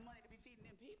that kind of money to be feeding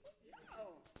them people.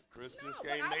 No. Christians No,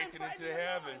 can't but make I've it been into praising the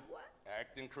heaven. Lord. What?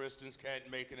 Acting Christians can't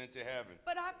make it into heaven.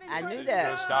 But I've been I knew praising that.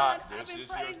 Your God. stop. I've This been is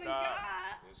your praising stop.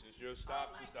 God. This is your stop,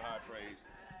 Sister High Praise.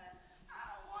 I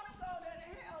don't want to go to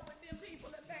hell with them people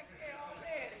that back there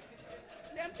already.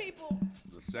 Them people.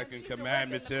 The second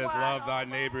commandment says, love thy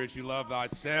neighbor as you love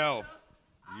thyself.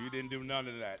 You didn't do none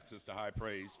of that, Sister High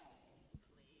Praise.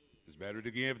 It's better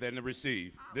to give than to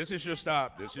receive. This is your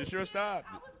stop. This is your stop.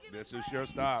 This is your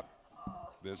stop.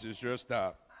 This is your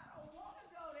stop.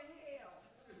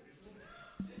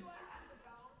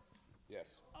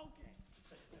 Yes.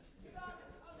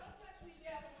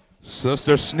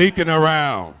 Sister sneaking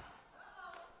around.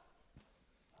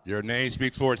 Your name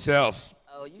speaks for itself.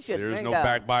 Oh, you should There's bring no up.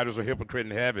 backbiters or hypocrite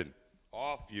in heaven.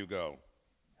 Off you go.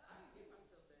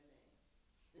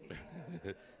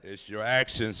 It's your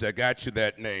actions that got you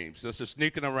that name. Sister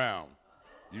sneaking around.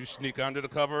 You sneak under the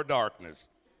cover of darkness.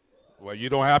 Well, you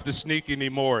don't have to sneak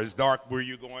anymore. It's dark where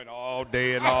you're going all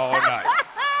day and all night.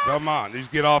 Come on,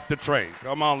 just get off the train.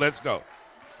 Come on, let's go.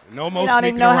 No more You don't sneaking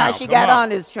even know around. how she Come got on. on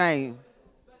this train.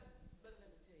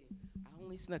 I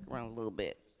only snuck around a little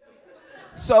bit.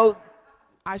 So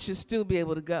I should still be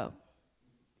able to go.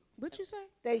 What'd you say?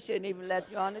 They shouldn't even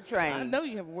let you on the train. I know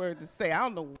you have a word to say. I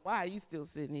don't know why you still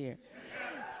sitting here.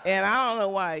 And I don't know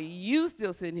why you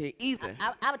still sitting here either.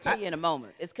 I'll tell you in a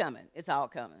moment. It's coming. It's all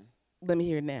coming. Let me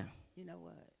hear it now. You know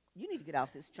what? You need to get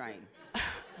off this train.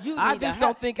 I just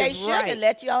don't think they it's should right. have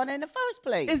let you on in the first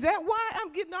place. Is that why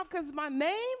I'm getting off because of my name?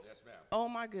 Yes, ma'am. Oh,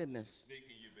 my goodness.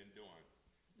 Sneaking you've been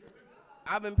doing.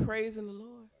 I've been praising the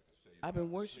Lord. I've been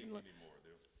worshiping the Lord.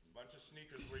 There's a bunch of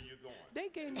sneakers where you're going. They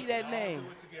gave me that name. Do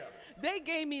it together. They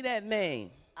gave me that name.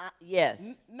 Yes.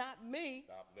 Not me.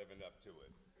 Stop living up to it.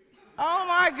 Oh,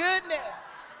 my goodness.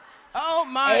 Oh,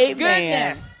 my Amen.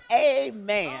 goodness.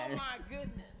 Amen. Oh, my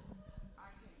goodness.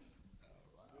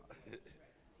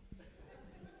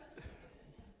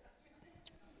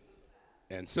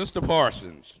 And Sister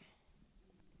Parsons,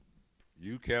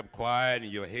 you kept quiet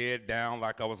and your head down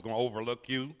like I was going to overlook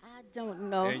you. I don't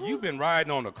know. And you've been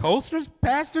riding on the coasters,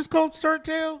 pastor's coat shirt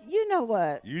tail? You know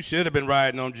what? You should have been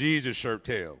riding on Jesus' shirt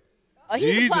tail. Oh, he's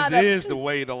a Jesus part of- is the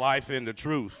way, the life, and the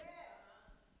truth.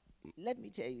 Let me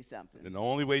tell you something. And the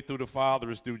only way through the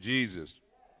Father is through Jesus,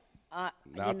 You not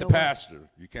know the what? pastor.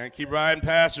 You can't keep riding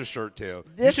pastor's shirt tail.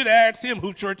 You This- should have asked him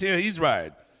whose shirt tail he's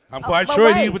riding. I'm quite but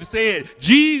sure he wait. would have said,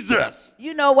 Jesus.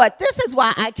 You know what? This is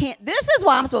why I can't. This is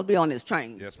why I'm supposed to be on this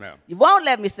train. Yes, ma'am. You won't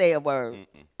let me say a word.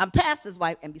 I'm pastor's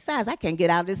wife, and besides, I can't get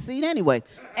out of this seat anyway.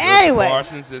 Anyway,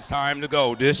 Parsons, it's time to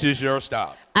go. This is your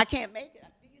stop. I can't make it.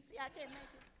 Do you see I can't make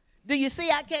it? Do you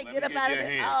see I can't Let get me up get out of your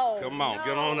this? hand. Oh, Come on, no.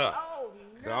 get on up. Oh,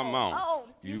 no. Come on. Oh,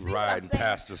 you see what I'm riding saying?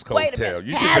 pastor's Wait a coattail. minute.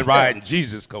 You should be Pastor. riding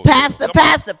Jesus'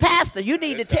 coattail. Pastor, you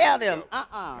need to tell them.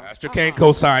 Pastor can't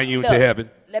co-sign you into Look, heaven.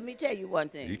 Let me tell you one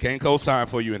thing. He can't co-sign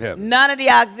for you in heaven. None of the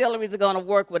auxiliaries are going to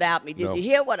work without me. Did No. you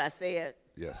hear what I said?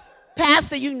 Yes.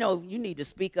 Pastor, you know you need to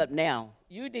speak up now.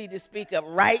 You need to speak up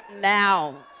right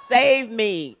now. Save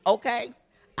me, okay?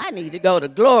 I need to go to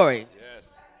glory.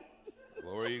 Yes.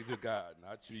 Glory to God,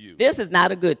 not to you. This is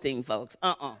not a good thing, folks.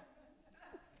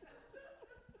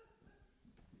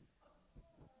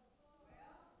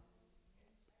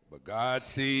 But God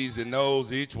sees and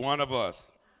knows each one of us,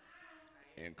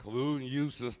 including you,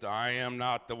 sister. I am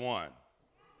not the one.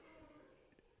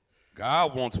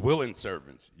 God wants willing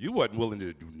servants. You wasn't willing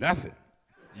to do nothing.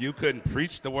 You couldn't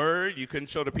preach the word. You couldn't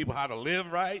show the people how to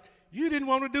live right. You didn't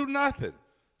want to do nothing.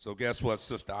 So guess what,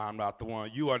 sister? I'm not the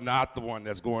one. You are not the one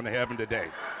that's going to heaven today.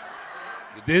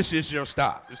 This is your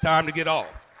stop. It's time to get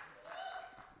off.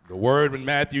 The word in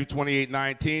Matthew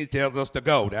 28:19 tells us to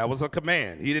go. That was a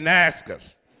command. He didn't ask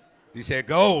us. He said,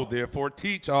 go, therefore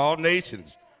teach all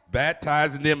nations,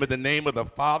 baptizing them in the name of the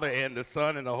Father and the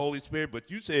Son and the Holy Spirit.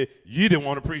 But you said you didn't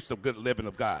want to preach the good living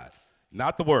of God,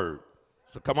 not the word.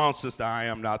 So come on, sister, I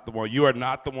am not the one. You are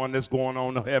not the one that's going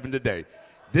on to heaven today.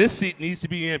 This seat needs to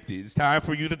be empty. It's time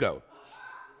for you to go.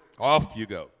 Off you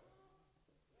go.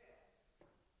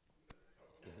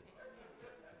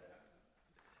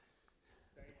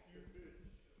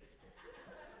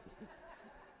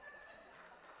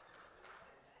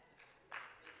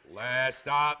 Last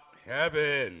stop,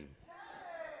 heaven.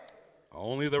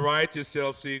 Only the righteous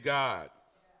shall see God.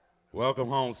 Welcome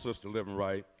home, Sister Living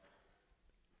Right.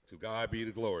 To God be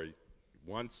the glory.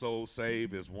 One soul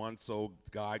saved is one soul.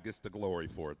 God gets the glory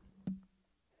for it.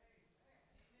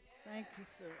 Thank you,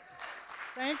 sir.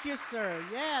 Thank you, sir.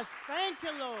 Yes, thank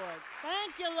you, Lord.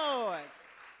 Thank you, Lord.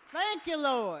 Thank you,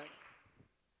 Lord.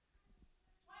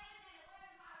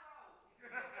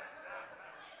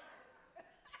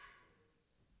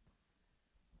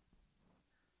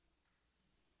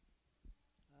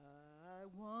 I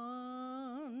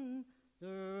wander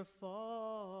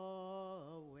far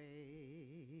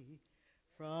away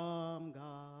from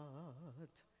God,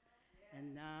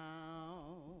 and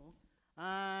now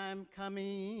I'm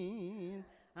coming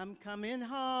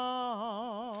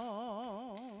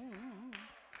home.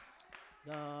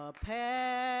 The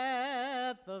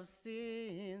path of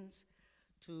sins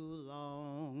too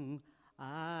long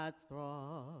I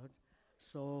trod,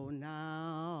 so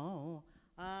now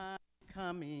I'm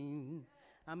coming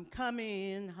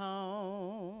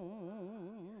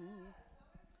home.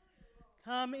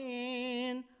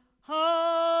 Coming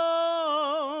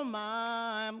home,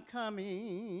 I'm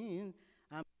coming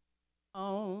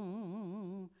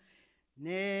home.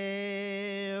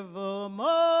 Never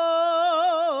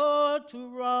more to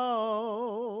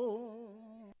roam.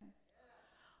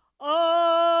 Open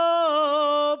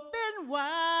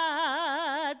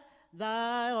wide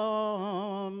thy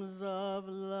arms of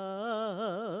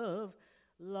love,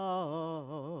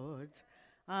 Lord.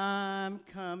 I'm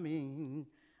coming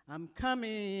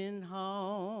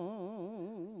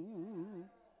home.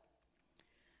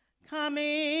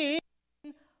 Coming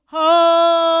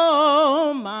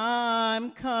home,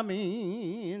 I'm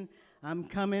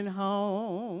coming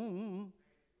home.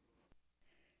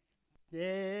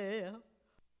 There,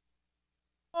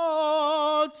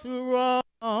 all to roam.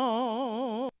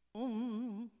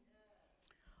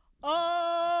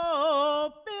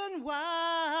 Open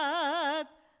wide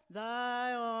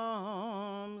thy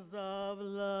arms of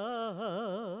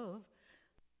love,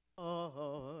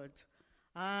 Lord.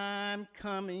 I'm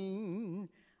coming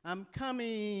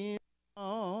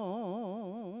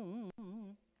home.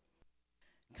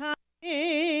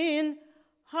 Coming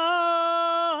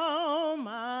home,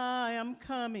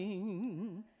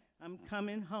 I'm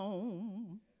coming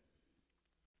home.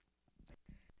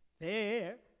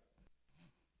 There,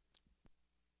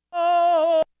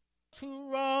 oh,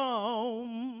 to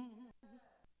roam.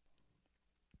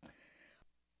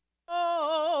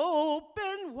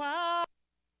 Open wide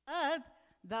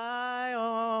thy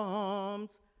arms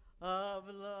of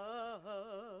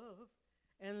love,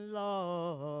 and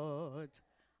Lord,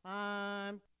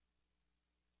 I'm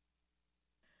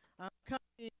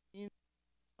coming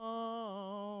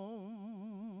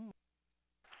home.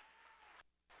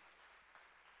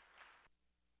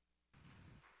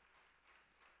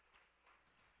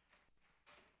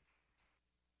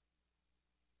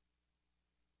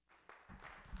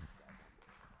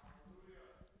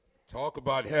 Talk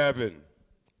about heaven.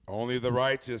 Only the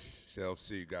righteous shall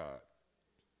see God.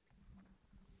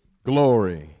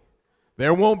 Glory.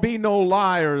 There won't be no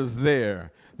liars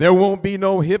there. There won't be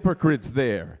no hypocrites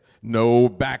there. No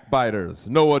backbiters,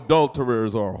 no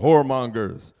adulterers or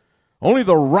whoremongers. Only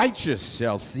the righteous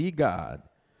shall see God.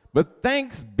 But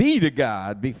thanks be to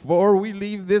God, before we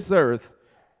leave this earth,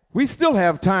 we still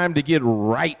have time to get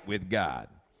right with God.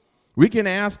 We can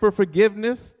ask for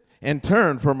forgiveness and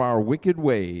turn from our wicked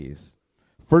ways.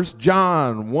 1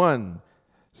 John 1,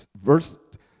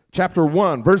 chapter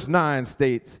 1, verse 9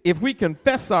 states, if we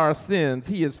confess our sins,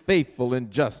 he is faithful and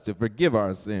just to forgive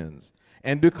our sins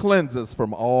and to cleanse us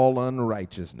from all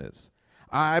unrighteousness.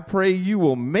 I pray you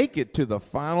will make it to the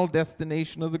final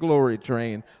destination of the glory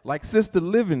train like Sister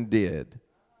Living did.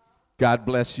 God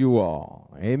bless you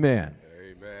all. Amen.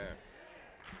 Amen.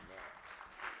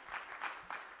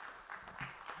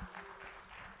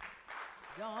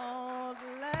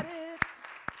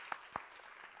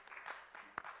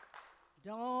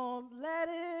 Don't let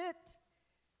it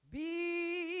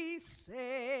be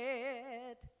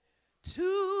said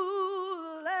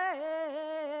too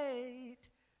late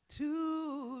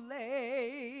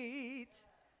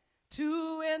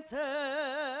to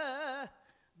enter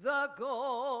the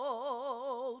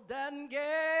golden gates.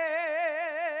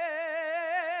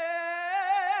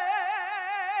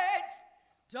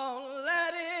 Don't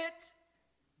let it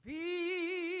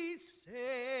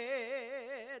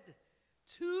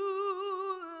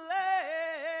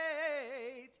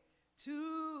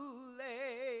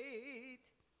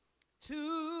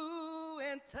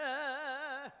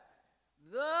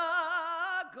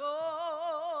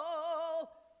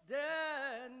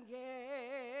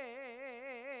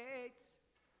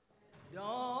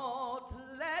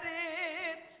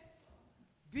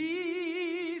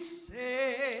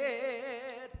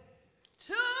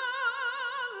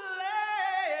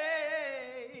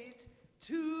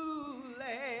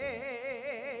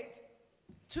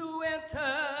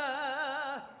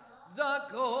enter the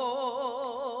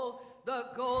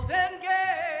golden gates.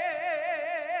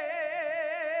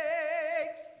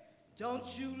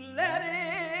 Don't you let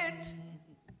it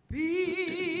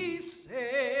be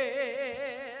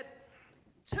said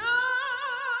too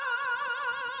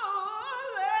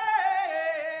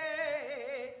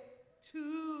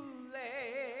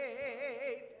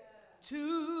late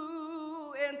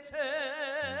to enter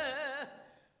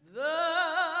the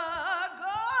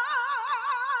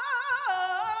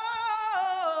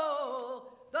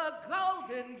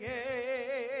golden gates.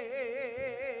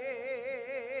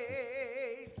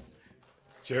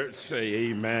 Church, say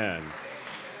amen.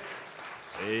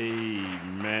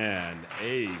 Amen.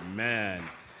 Amen.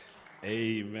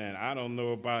 Amen. I don't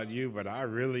know about you, but I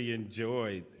really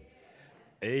enjoyed.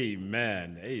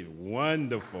 Amen.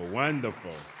 Wonderful,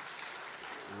 wonderful,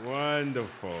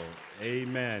 wonderful.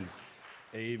 Amen.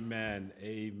 Amen.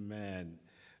 Amen.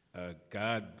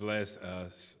 God bless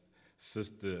us,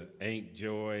 Sister Aunt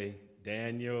Joy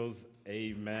Daniels.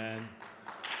 Amen.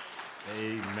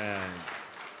 Amen.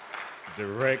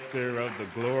 Director of the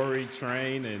Glory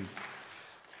Train, and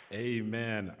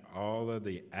amen, all of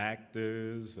the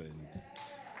actors, and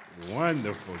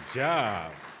wonderful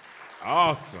job.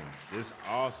 Awesome. Just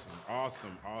awesome,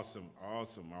 awesome, awesome,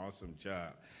 awesome, awesome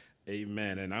job.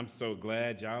 Amen. And I'm so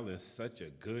glad y'all in such a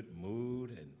good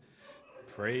mood and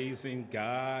praising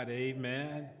God.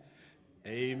 Amen.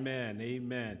 Amen.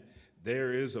 Amen.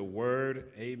 There is a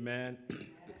word. Amen.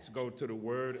 Let's go to the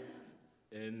word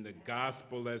in the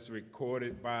gospel that's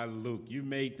recorded by Luke. You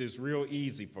made this real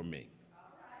easy for me.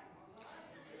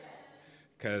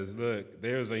 Because look,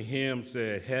 there's a hymn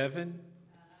said, heaven.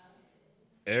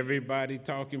 Everybody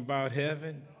talking about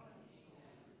heaven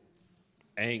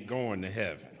ain't going to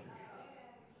heaven.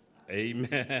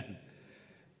 Amen.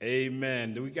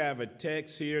 Amen. Do we have a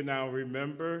text here? Now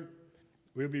remember,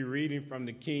 we'll be reading from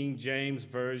the King James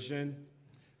Version.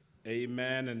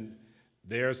 Amen. And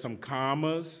there are some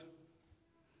commas.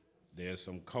 There's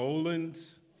some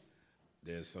colons.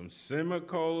 There's some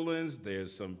semicolons.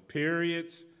 There's some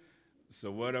periods.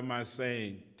 So what am I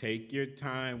saying? Take your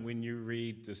time when you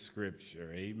read the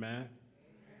scripture. Amen.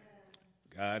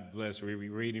 God bless. We'll be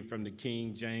reading from the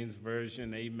King James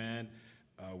Version. Amen.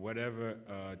 Whatever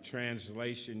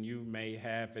translation you may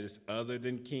have is other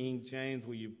than King James,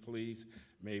 will you please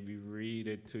maybe read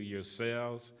it to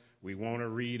yourselves? We want to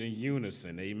read in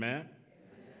unison. Amen.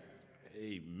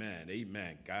 Amen.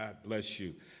 Amen. God bless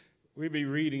you. We'll be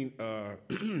reading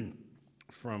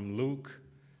from Luke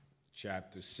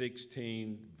chapter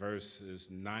 16, verses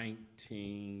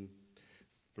 19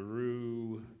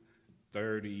 through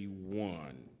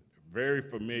 31. Very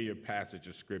familiar passage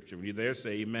of scripture. When you're there,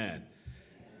 say amen.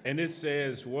 And it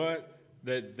says what?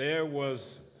 That there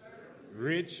was a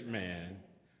rich man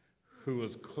who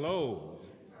was clothed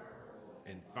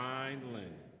in fine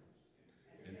linen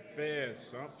and fared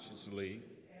sumptuously,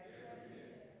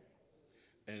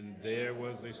 and there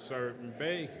was a certain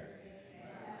beggar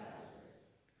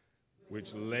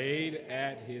which laid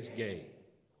at his gate,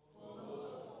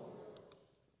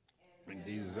 and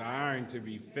desiring to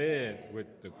be fed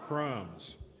with the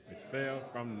crumbs which fell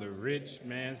from the rich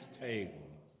man's table.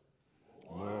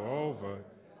 Moreover,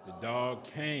 the dog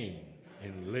came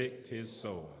and licked his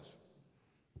sores.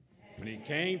 When it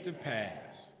came to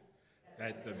pass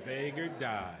that the beggar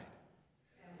died,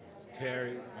 was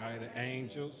carried by the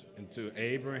angels into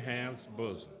Abraham's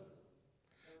bosom.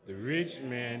 The rich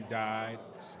man died,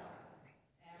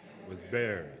 was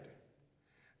buried,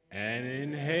 and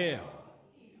in hell,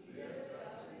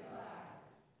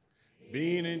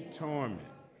 being in torment,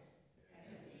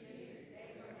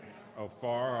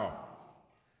 afar off,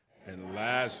 and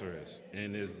Lazarus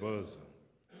in his bosom.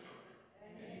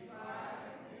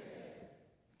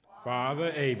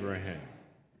 Father Abraham,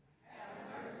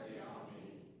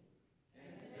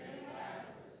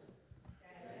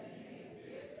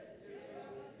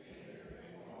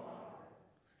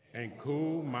 and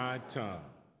cool my tongue,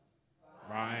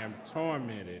 for I am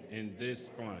tormented in this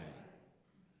flame.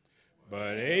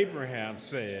 But Abraham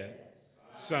said,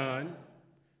 Son,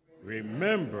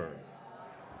 remember,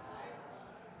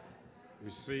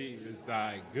 receive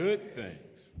thy good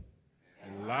things,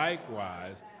 and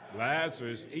likewise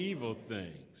Lazarus evil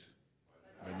things.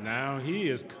 But now he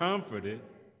is comforted,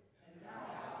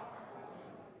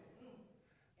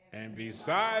 and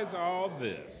besides all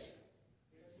this,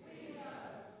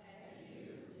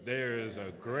 there is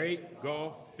a great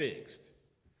gulf fixed,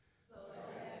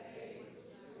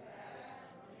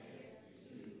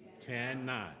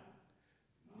 cannot,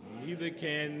 neither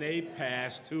can they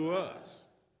pass to us.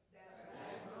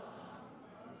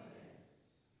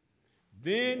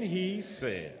 Then he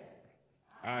said,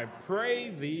 I pray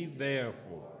thee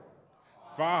therefore,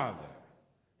 Father,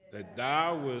 that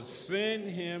thou wilt send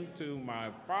him to my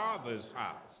father's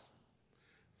house,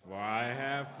 for I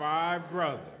have 5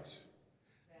 brothers,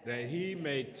 that he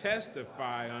may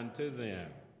testify unto them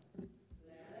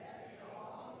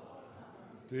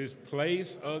this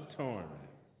place of torment.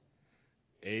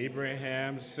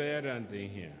 Abraham said unto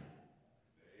him,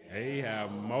 they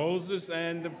have Moses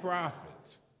and the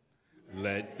prophets,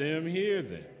 let them hear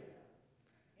them.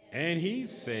 And he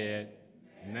said,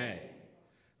 nay,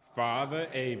 Father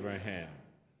Abraham,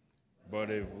 but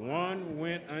if one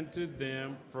went unto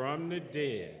them from the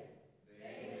dead,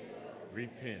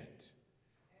 repent.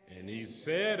 And he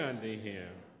said unto him,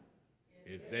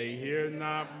 if they hear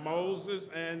not Moses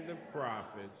and the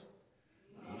prophets,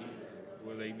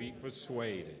 will they be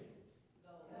persuaded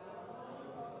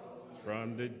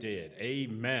from the dead?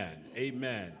 Amen,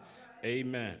 amen,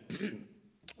 amen.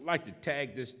 I'd like to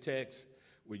tag this text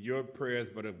with your prayers,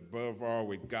 but above all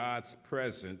with God's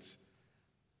presence.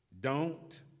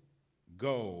 Don't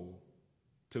go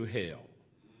to hell.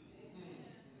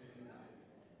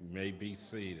 You may be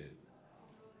seated.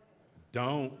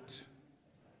 Don't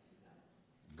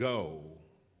go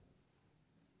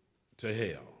to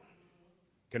hell.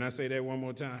 Can I say that one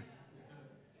more time?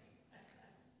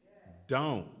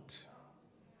 Don't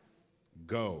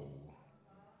go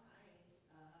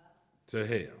to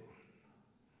hell.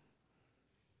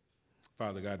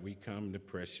 Father God, we come in the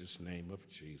precious name of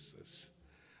Jesus.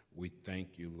 We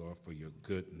thank you, Lord, for your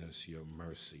goodness, your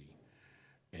mercy,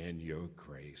 and your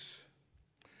grace.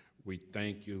 We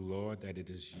thank you, Lord, that it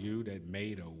is you that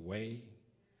made a way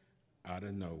out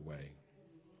of no way.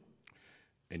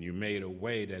 And you made a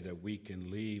way that we can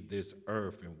leave this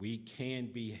earth and we can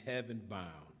be heaven bound.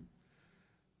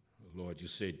 Lord, you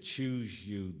said, choose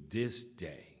you this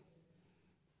day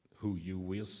who you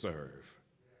will serve.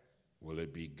 Will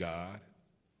it be God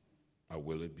or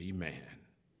will it be man?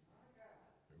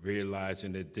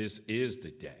 Realizing that this is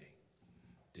the day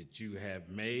that you have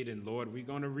made, and Lord, we're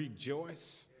going to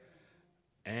rejoice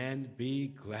and be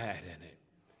glad in it.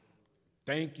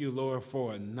 Thank you, Lord,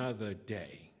 for another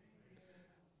day.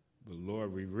 But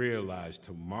Lord, we realize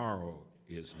tomorrow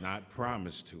is not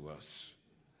promised to us.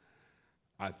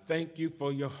 I thank you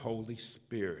for your Holy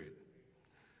Spirit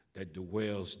that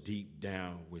dwells deep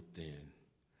down within.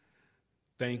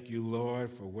 Thank you,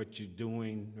 Lord, for what you're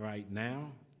doing right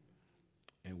now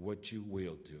and what you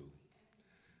will do.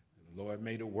 Lord,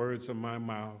 may the words of my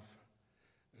mouth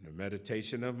and the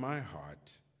meditation of my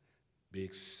heart be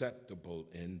acceptable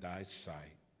in thy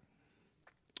sight.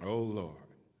 Oh, Lord,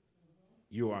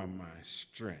 you are my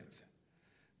strength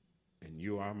and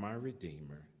you are my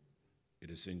Redeemer. It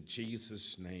is in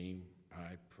Jesus' name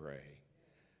I pray.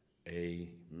 Amen.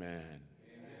 Amen.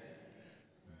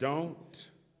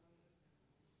 Don't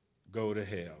go to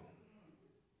hell.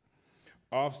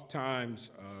 Oftentimes,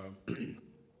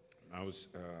 I was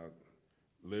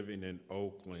living in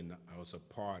Oakland. I was a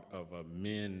part of a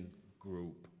men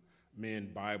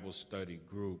Bible study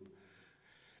group,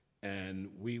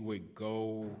 and we would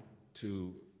go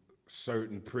to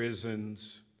certain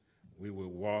prisons. We would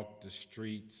walk the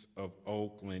streets of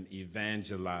Oakland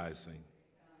evangelizing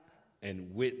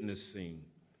and witnessing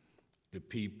the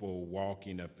people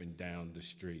walking up and down the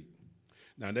street.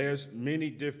 Now, there's many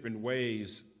different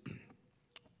ways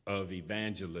of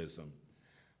evangelism,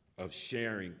 of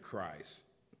sharing Christ.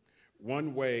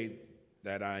 One way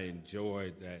that I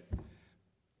enjoyed that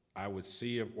I would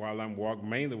see it while I'm walking,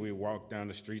 mainly we walk down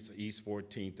the streets of East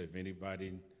 14th, if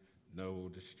anybody know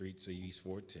the streets of East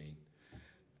 14th.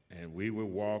 And we would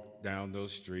walk down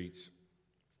those streets,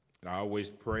 and I always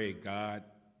pray, God,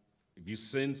 if you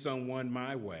send someone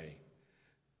my way,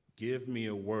 give me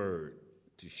a word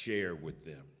to share with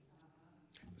them.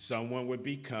 Someone would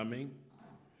be coming,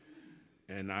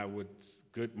 and I would,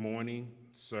 good morning,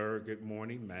 sir, good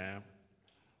morning, ma'am.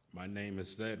 My name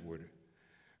is Edward,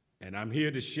 and I'm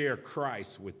here to share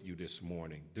Christ with you this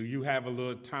morning. Do you have a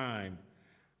little time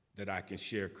that I can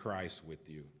share Christ with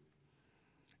you?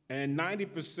 And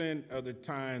 90% of the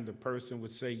time, the person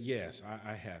would say, yes,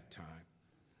 I have time.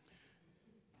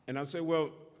 And I'd say,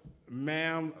 well,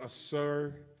 ma'am,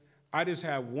 sir, I just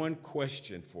have one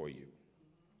question for you.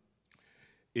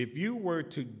 If you were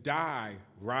to die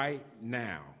right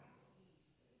now,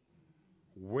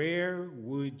 where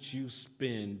would you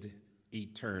spend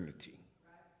eternity?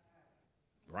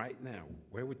 Right now,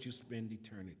 where would you spend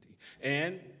eternity?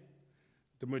 And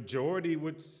the majority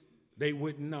they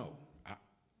wouldn't know.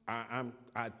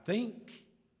 I think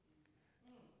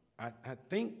I'd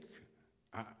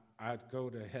go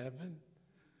to heaven.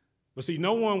 But see,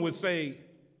 no one would say,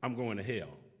 I'm going to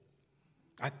hell.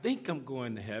 I think I'm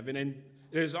going to heaven. And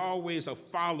there's always a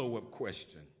follow-up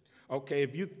question. Okay,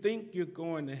 if you think you're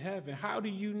going to heaven, how do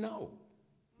you know?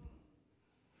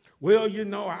 Well, you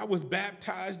know, I was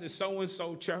baptized at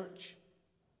so-and-so church.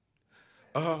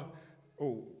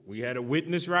 We had a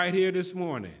witness right here this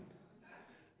morning.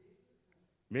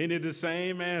 Many of the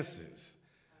same answers.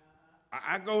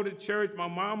 I go to church. My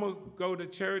mama go to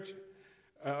church.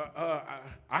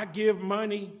 I give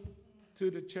money to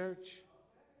the church.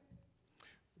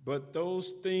 But those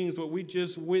things, what we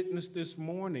just witnessed this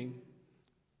morning,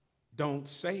 don't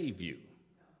save you.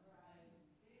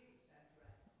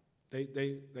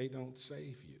 They don't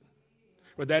save you.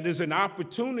 But that is an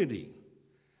opportunity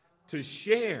to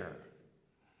share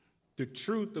the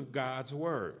truth of God's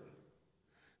word.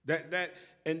 That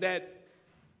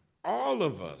all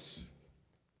of us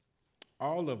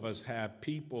have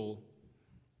people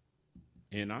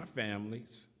in our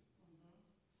families,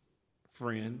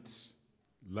 friends,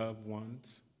 loved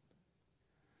ones,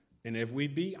 and if we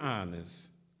be honest,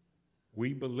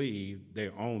 we believe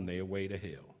they're on their way to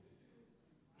hell.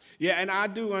 Yeah, and I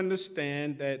do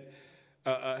understand that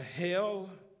hell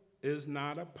is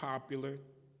not a popular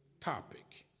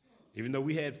topic, even though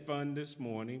we had fun this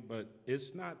morning, but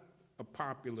it's not a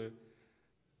popular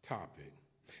topic.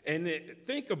 And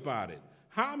think about it.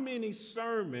 How many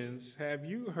sermons have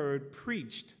you heard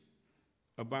preached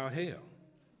about hell?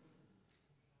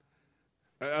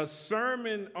 A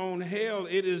sermon on hell,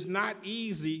 it is not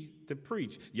easy to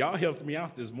preach. Y'all helped me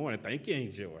out this morning. Thank you,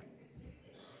 Aunt Joy.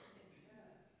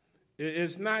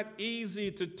 It's not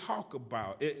easy to talk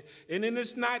about, and then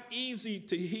it's not easy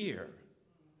to hear.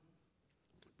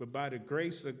 But by the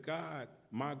grace of God,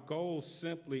 my goal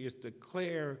simply is to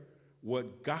declare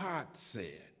what God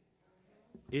said.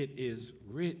 It is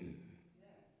written.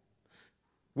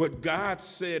 What God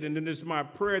said, and then it's my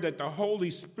prayer that the Holy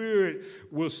Spirit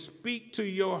will speak to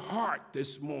your heart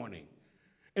this morning.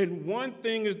 And one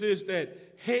thing is this,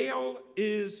 that hell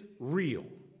is real.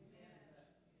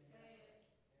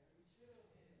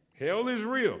 Hell is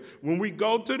real. When we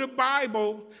go to the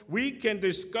Bible, we can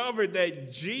discover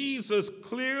that Jesus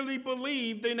clearly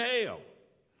believed in hell.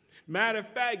 Matter of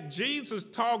fact, Jesus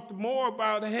talked more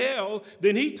about hell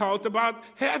than he talked about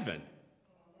heaven.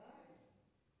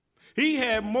 He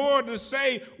had more to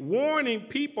say warning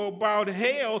people about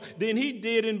hell than he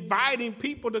did inviting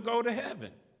people to go to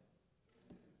heaven.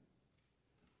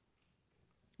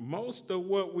 Most of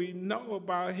what we know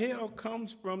about hell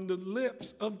comes from the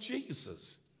lips of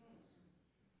Jesus.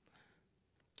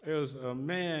 There was a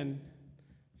man,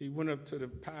 he went up to the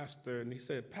pastor and he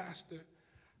said, "Pastor,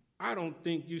 I don't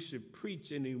think you should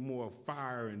preach any more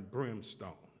fire and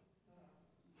brimstone.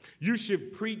 You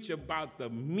should preach about the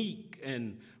meek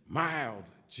and mild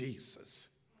Jesus."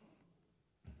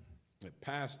 The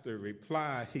pastor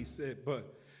replied, he said,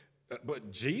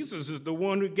 but Jesus is the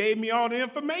one who gave me all the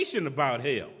information about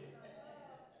hell.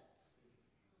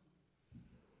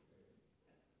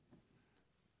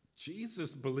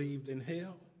 Jesus believed in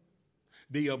hell.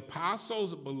 The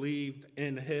apostles believed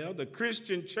in hell. The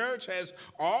Christian church has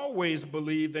always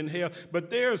believed in hell. But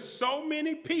there are so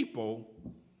many people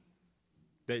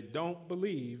that don't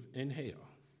believe in hell.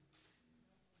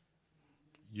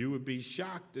 You would be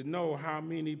shocked to know how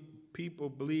many people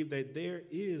believe that there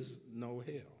is no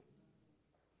hell.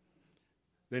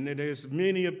 Then there's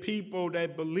many people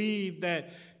that believe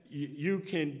that you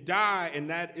can die and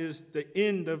that is the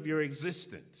end of your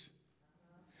existence.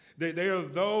 There are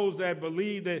those that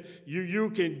believe that you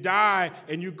can die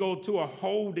and you go to a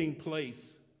holding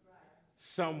place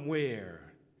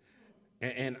somewhere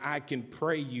and I can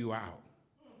pray you out.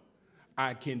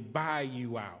 I can buy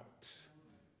you out.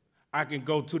 I can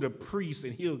go to the priest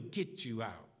and he'll get you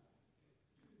out.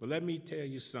 But let me tell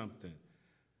you something.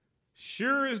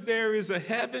 Sure as there is a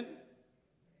heaven,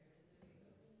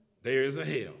 there is a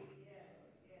hell.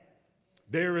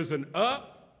 There is an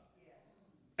up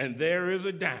and there is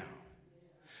a down.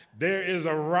 There is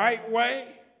a right way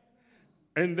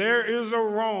and there is a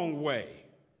wrong way.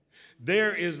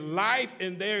 There is life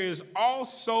and there is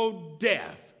also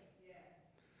death.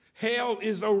 Hell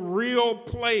is a real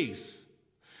place.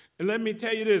 And let me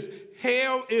tell you this,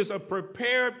 hell is a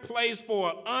prepared place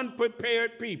for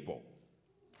unprepared people.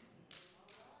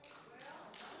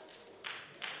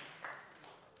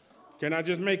 Can I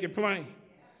just make it plain?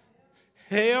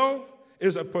 Hell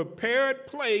is a prepared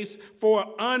place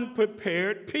for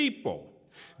unprepared people,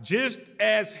 just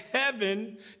as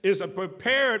heaven is a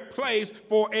prepared place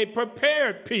for a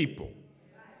prepared people.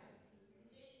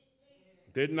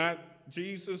 Did not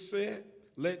Jesus say,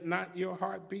 "Let not your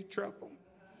heart be troubled"?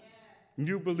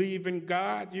 You believe in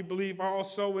God, you believe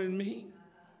also in me.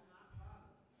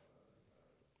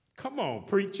 Come on,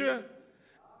 preacher.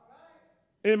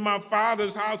 In my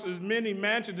Father's house is many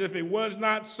mansions. If it was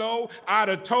not so, I'd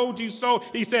have told you so.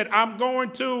 He said, I'm going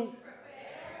to.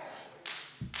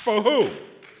 For who?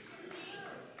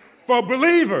 For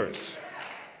believers.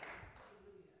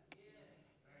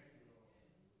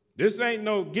 This ain't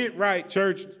no get right,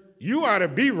 church. You ought to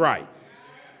be right.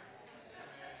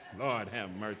 Lord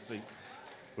have mercy.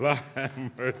 Lord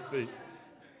have mercy.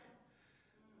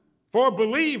 For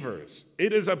believers,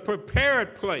 it is a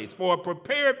prepared place for a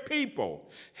prepared people.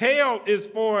 Hell is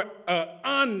for an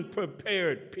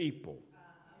unprepared people.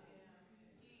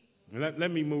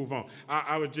 Let me move on.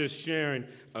 I was just sharing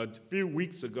a few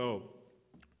weeks ago.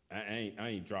 I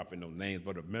ain't dropping no names,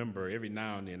 but a member, every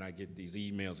now and then I get these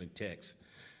emails and texts.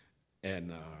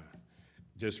 And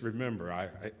just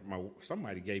remember,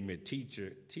 somebody gave me a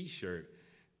T-shirt,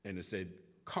 and it said,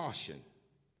 "Caution,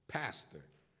 Pastor.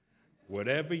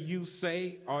 Whatever you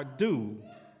say or do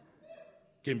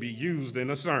can be used in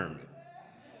a sermon."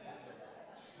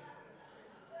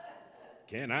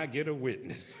 Can I get a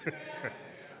witness?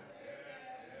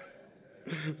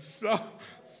 So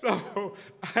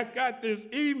I got this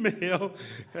email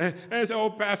and I said, "Oh,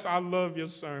 Pastor, I love your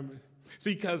sermon."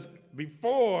 See, because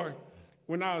before,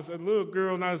 when I was a little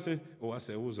girl, and I said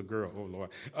it was a girl, oh Lord.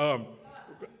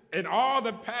 And all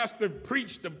the pastor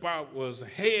preached about was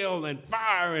hell and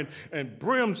fire and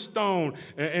brimstone,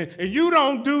 and you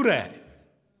don't do that.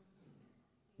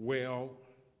 Well,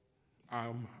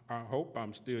 I hope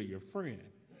I'm still your friend.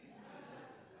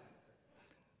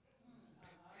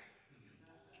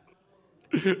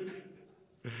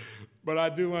 But I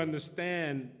do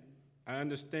understand, I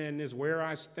understand this, where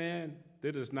I stand,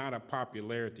 this is not a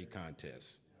popularity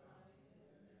contest.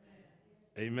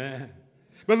 Amen.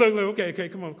 But look, okay,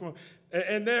 come on.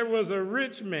 And there was a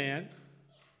rich man.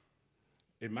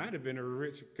 It might have been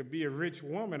could be a rich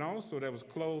woman also that was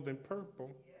clothed in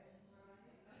purple.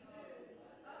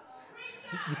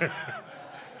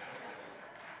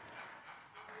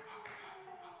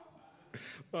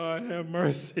 Lord have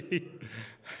mercy.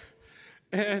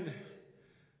 And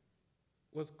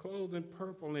was clothed in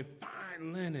purple and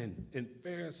fine linen and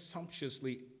fared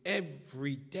sumptuously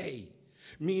every day.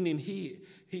 Meaning he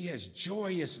has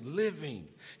joyous living.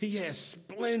 He has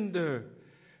splendor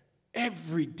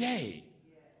every day.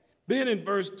 Then in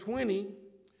verse 20,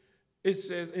 it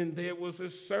says, "And there was a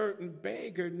certain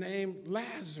beggar named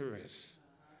Lazarus,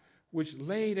 which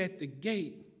laid at the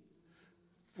gate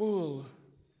full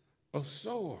of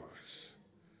sores."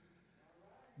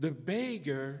 The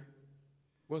beggar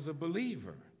was a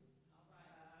believer.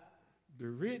 The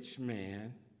rich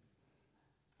man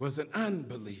was an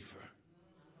unbeliever.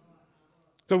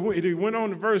 So he went on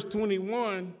to verse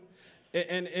 21,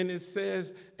 and it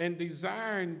says, "And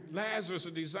desiring Lazarus,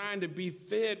 or desiring to be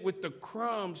fed with the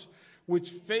crumbs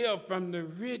which fell from the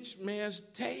rich man's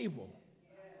table.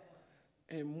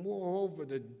 And moreover,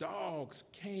 the dogs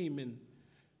came and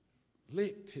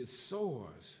licked his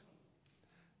sores."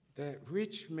 That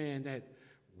rich man, that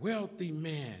wealthy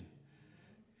man,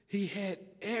 he had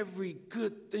every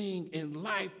good thing in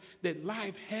life that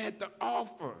life had to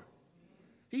offer.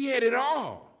 He had it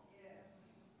all.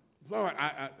 Lord,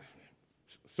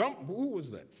 who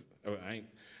was that?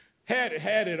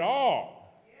 Had it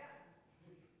all.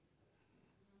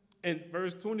 And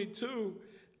verse 22,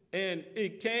 "And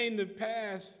it came to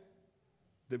pass,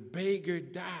 the beggar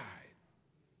died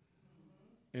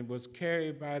and was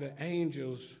carried by the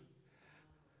angels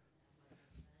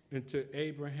into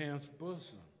Abraham's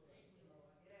bosom."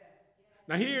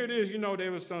 Now here it is,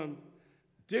 there were some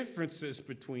differences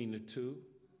between the two.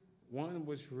 One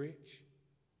was rich,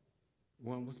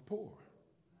 one was poor.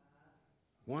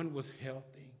 One was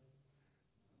healthy,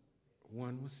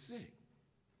 one was sick.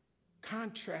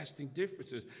 Contrasting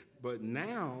differences, but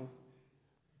now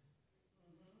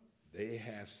they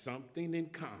have something in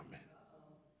common.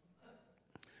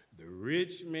 The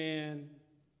rich man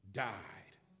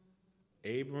died.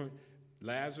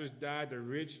 Lazarus died, the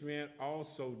rich man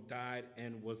also died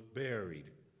and was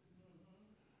buried.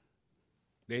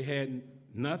 They had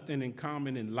nothing in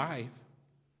common in life,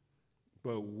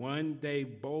 but one day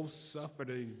both suffered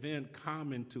an event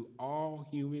common to all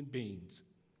human beings.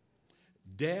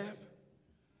 Death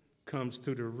comes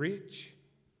to the rich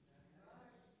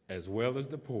as well as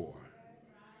the poor.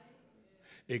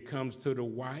 It comes to the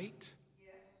white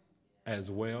as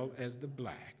well as the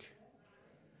black.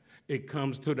 It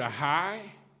comes to the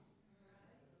high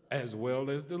as well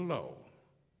as the low.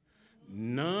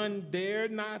 None dare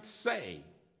not say,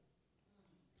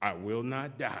 "I will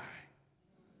not die."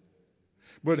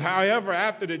 But however,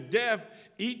 after the death,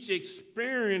 each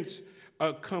experienced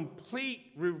a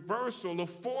complete reversal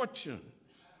of fortune.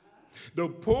 The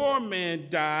poor man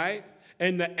died,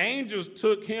 and the angels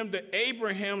took him to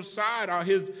Abraham's side, or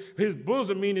his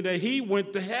bosom, meaning that he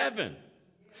went to heaven.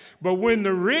 But when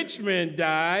the rich man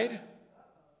died,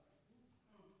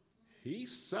 he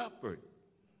suffered,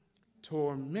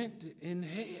 tormented in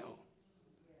hell.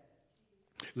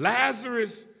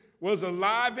 Lazarus was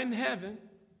alive in heaven,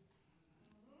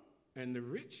 and the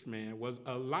rich man was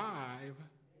alive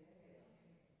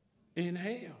in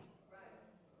hell.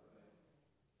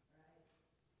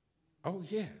 Oh,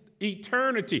 yeah.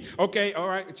 Eternity. Okay, all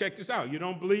right, check this out. You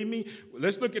don't believe me?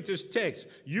 Let's look at this text.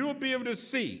 You'll be able to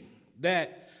see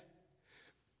that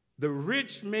the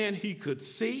rich man, he could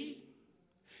see,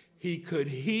 he could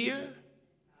hear,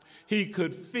 he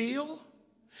could feel,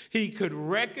 he could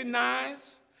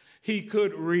recognize, he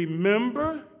could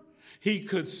remember, he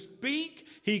could speak,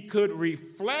 he could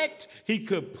reflect, he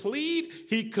could plead,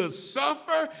 he could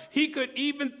suffer, he could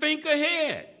even think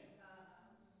ahead.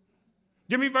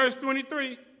 Give me verse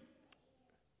 23.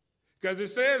 Because it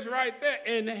says right there,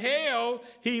 in hell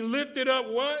he lifted up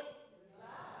what?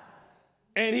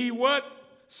 And he what?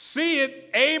 Seeth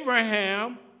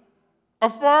Abraham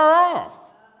afar off.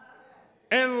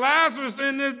 And Lazarus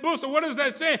in this book. So what is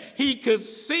that saying? He could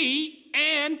see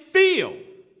and feel.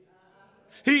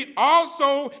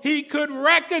 He could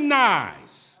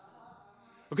recognize.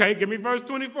 Okay, give me verse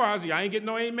 24. I ain't getting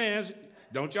no amens.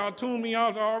 Don't y'all tune me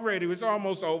out already. It's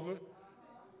almost over.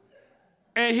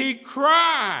 And he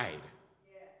cried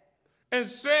and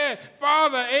said,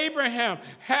 Father Abraham,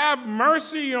 have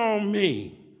mercy on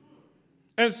me,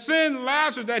 and send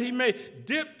Lazarus that he may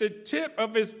dip the tip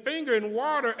of his finger in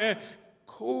water and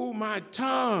cool my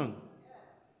tongue.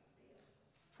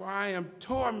 For I am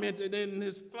tormented in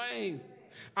this flame.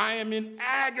 I am in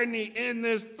agony in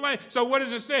this flame. So what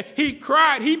does it say? He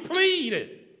cried, he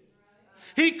pleaded.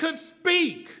 He could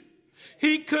speak.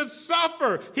 He could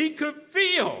suffer. He could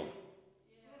feel.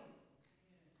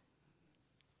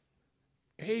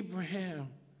 Abraham,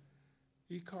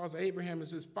 he calls Abraham as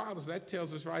his father. So that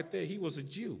tells us right there he was a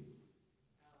Jew.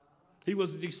 He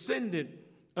was a descendant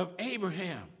of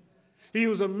Abraham. He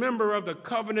was a member of the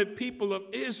covenant people of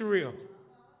Israel.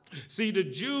 See, the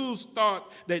Jews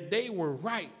thought that they were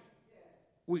right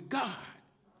with God.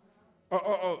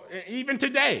 Even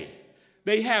today,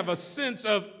 they have a sense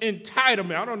of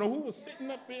entitlement. I don't know who was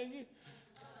sitting up there.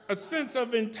 A sense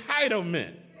of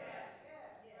entitlement.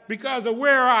 Because of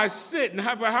where I sit and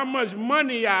how much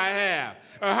money I have,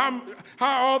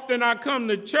 how often I come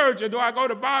to church, or do I go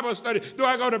to Bible study, do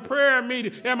I go to prayer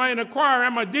meeting, am I in a choir,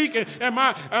 am I a deacon, am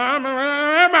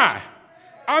I?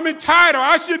 I'm entitled,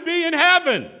 I should be in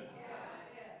heaven.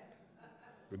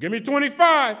 But give me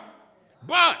 25.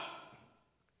 But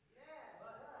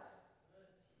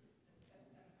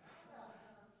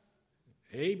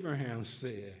Abraham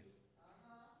said,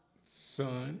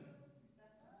 son,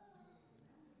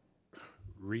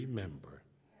 remember.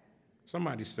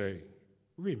 Somebody say,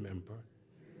 remember.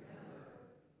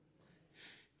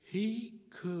 He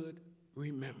could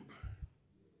remember.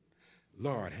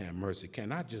 Lord have mercy.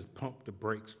 Can I just pump the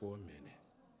brakes for a minute?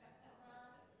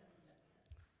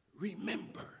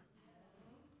 Remember.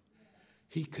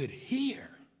 He could hear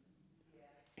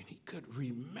and he could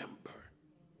remember.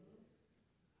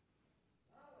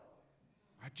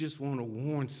 I just want to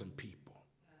warn some people.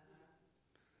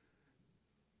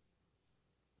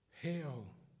 Hell,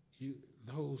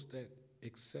 those that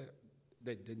accept,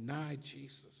 that deny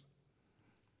Jesus,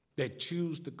 that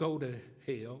choose to go to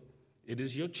hell, it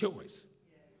is your choice.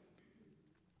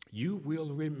 You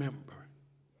will remember.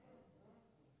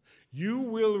 You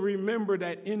will remember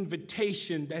that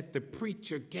invitation that the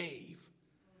preacher gave.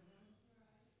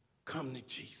 Come to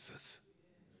Jesus.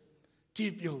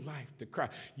 Give your life to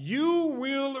Christ. You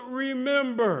will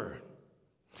remember.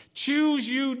 Choose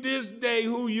you this day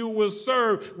who you will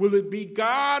serve. Will it be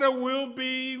God or will it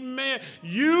be man?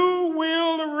 You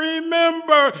will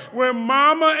remember when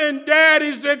mama and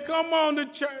daddy said, come on to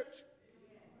church.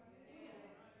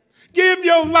 Give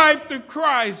your life to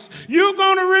Christ. You're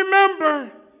going to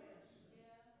remember.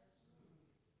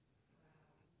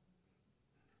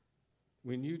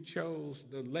 When you chose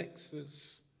the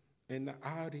Lexus and the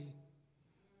Audi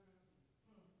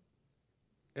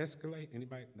Escalade,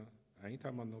 anybody? No, I ain't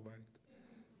talking about nobody.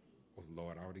 Oh,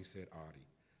 Lord, I already said Audi.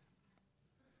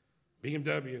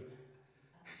 BMW,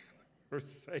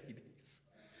 Mercedes.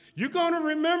 You're going to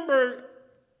remember,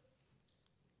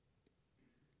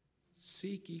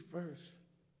 seek ye first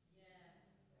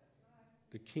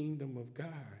the kingdom of God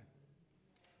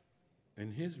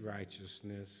and his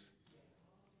righteousness,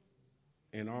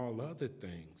 and all other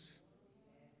things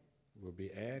will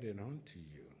be added unto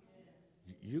you.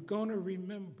 you're going to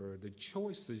remember the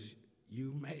choices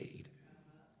you made.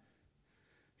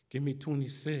 Give me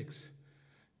 26.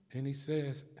 And he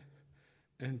says,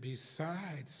 and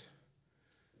besides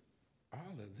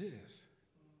all of this,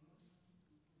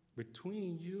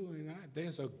 between you and I,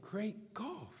 there's a great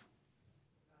gulf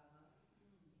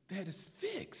that is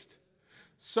fixed.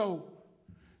 So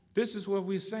this is what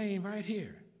we're saying right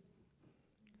here.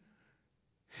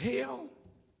 Hell,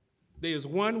 there's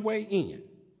one way in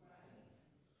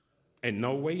and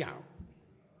no way out.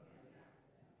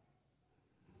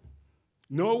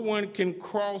 No one can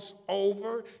cross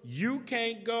over. You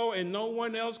can't go, and no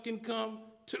one else can come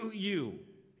to you.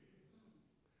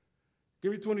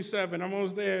 Give me 27. I'm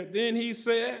almost there. Then he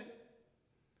said,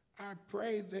 I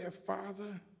pray there,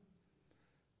 Father,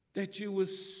 that you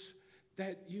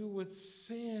would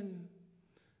send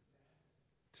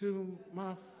to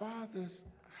my Father's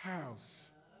house.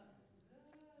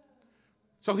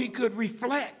 So he could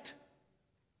reflect.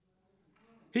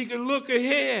 He could look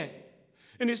ahead.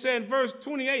 And he said in verse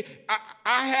 28,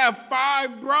 I have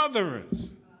 5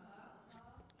 brothers,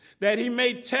 that he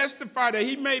may testify, that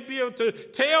he may be able to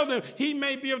tell them, he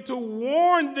may be able to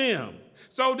warn them,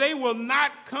 so they will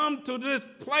not come to this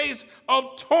place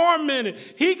of torment.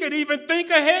 He could even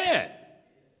think ahead.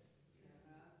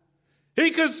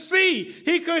 He could see,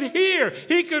 he could hear,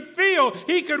 he could feel,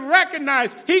 he could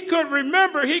recognize, he could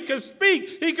remember, he could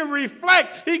speak, he could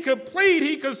reflect, he could plead,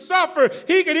 he could suffer,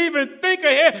 he could even think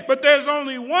ahead. But there's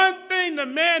only one thing the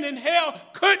man in hell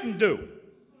couldn't do.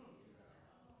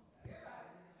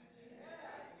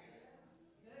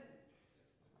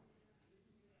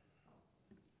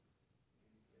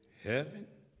 Heaven?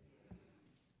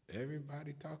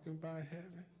 Everybody talking about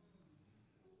heaven?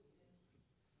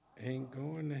 Ain't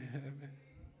going to heaven.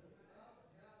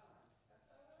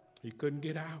 He couldn't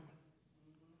get out.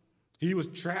 He was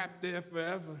trapped there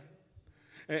forever.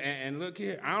 And look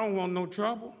here, I don't want no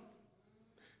trouble.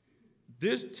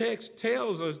 This text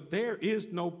tells us there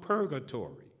is no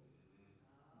purgatory.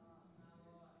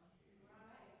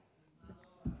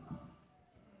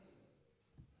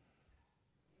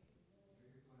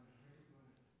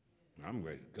 I'm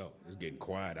ready to go. It's getting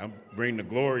quiet. I'm bringing the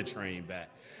glory train back.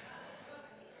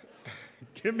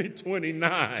 Give me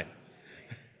 29.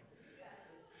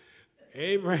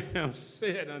 Abraham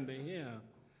said unto him,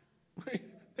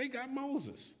 they got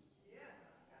Moses.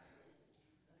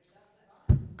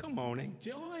 Come on,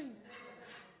 enjoy.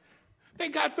 They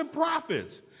got the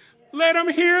prophets. Let them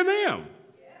hear them.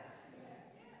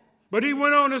 But he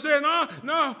went on and said,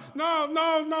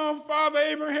 no, Father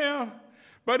Abraham.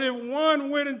 But if one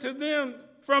went into them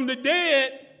from the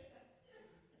dead,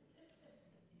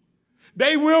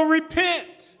 they will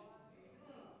repent.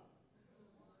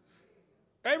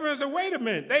 Abraham said, wait a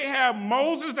minute. They have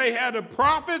Moses, they have the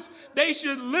prophets. They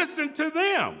should listen to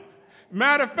them.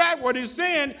 Matter of fact, what he's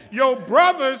saying, your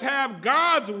brothers have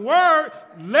God's word.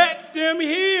 Let them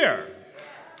hear.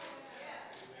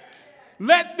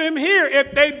 Let them hear.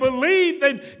 If they believe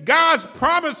in God's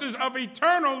promises of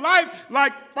eternal life,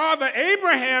 like Father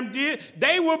Abraham did,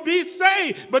 they will be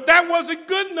saved. But that wasn't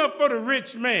good enough for the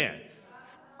rich man.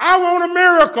 I want a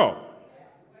miracle.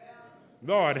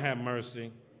 Lord have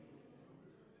mercy.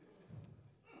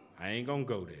 I ain't going to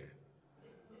go there.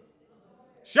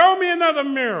 Show me another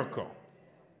miracle.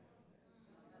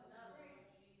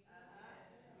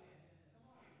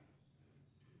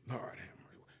 Lord have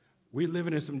mercy. We're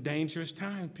living in some dangerous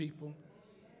times, people.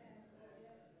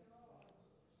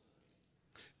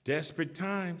 Desperate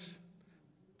times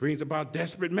brings about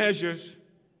desperate measures.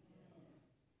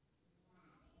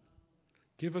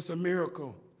 Give us a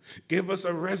miracle. Give us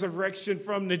a resurrection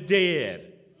from the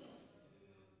dead.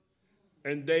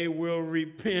 And they will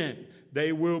repent.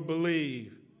 They will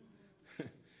believe.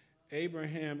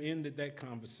 Abraham ended that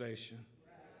conversation.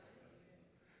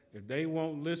 If they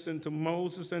won't listen to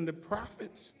Moses and the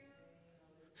prophets,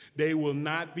 they will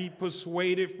not be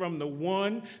persuaded from the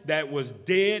one that was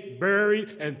dead,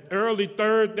 buried, and early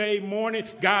third day morning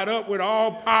got up with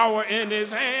all power in his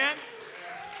hand.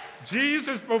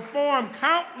 Jesus performed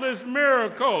countless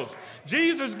miracles.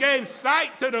 Jesus gave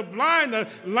sight to the blind, the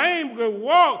lame could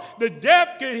walk, the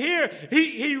deaf could hear.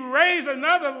 He raised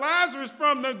another Lazarus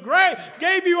from the grave,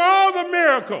 gave you all the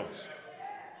miracles.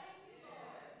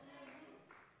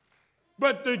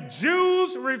 But the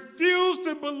Jews refused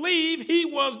to believe he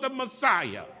was the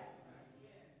Messiah.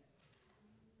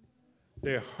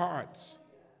 Their hearts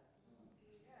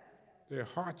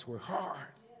were hard.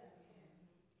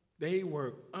 They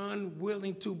were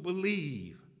unwilling to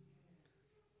believe.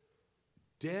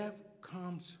 Death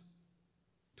comes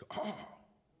to all.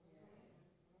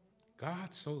 God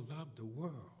so loved the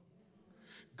world.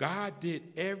 God did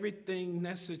everything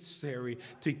necessary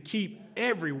to keep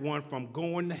everyone from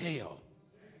going to hell.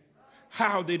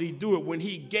 How did he do it? When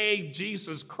he gave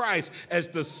Jesus Christ as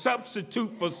the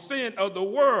substitute for sin of the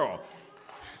world.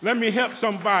 Let me help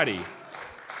somebody.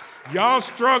 Y'all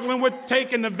struggling with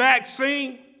taking the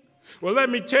vaccine? Well, let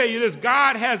me tell you this.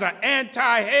 God has an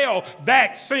anti-hell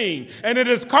vaccine, and it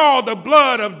is called the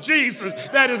blood of Jesus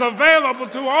that is available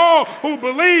to all who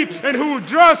believe and who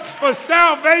trust for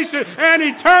salvation and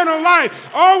eternal life.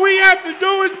 All we have to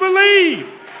do is believe.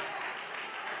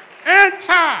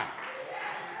 Anti-hell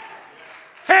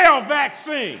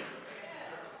vaccine.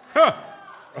 Huh.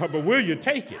 But will you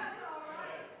take it?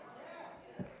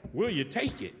 Will you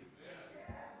take it?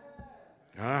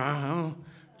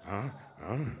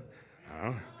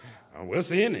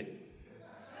 What's in it?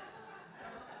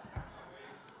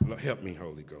 Help me,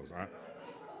 Holy Ghost.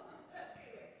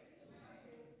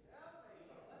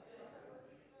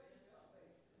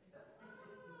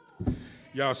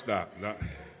 Y'all stop.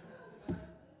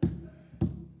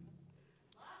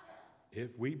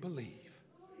 If we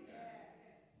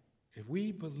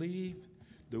believe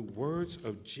the words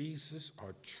of Jesus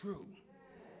are true,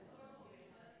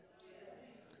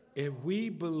 if we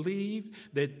believe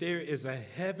that there is a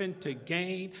heaven to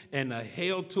gain and a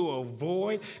hell to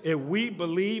avoid, if we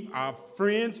believe our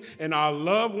friends and our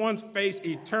loved ones face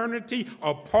eternity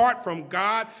apart from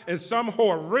God in some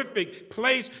horrific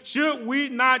place, should we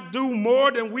not do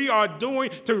more than we are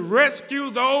doing to rescue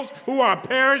those who are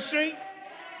perishing?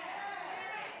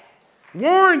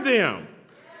 Warn them.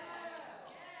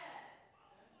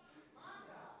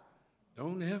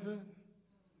 Don't ever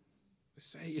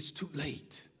say it's too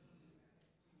late.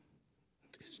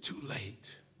 It's too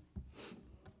late.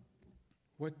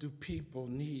 What do people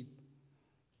need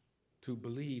to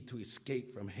believe to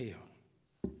escape from hell?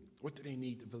 What do they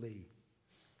need to believe?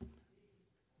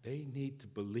 They need to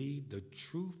believe the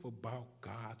truth about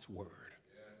God's word.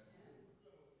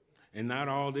 And not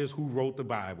all this who wrote the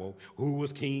Bible, who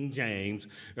was King James,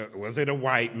 was it a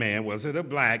white man, was it a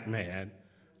black man?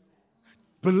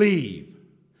 Believe.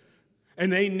 And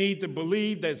they need to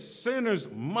believe that sinners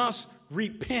must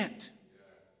repent.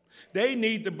 They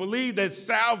need to believe that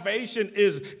salvation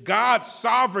is God's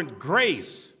sovereign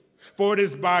grace. For it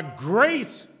is by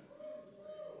grace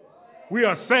we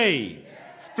are saved.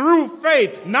 Through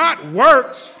faith, not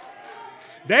works.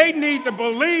 They need to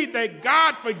believe that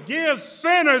God forgives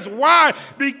sinners. Why?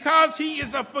 Because he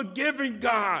is a forgiving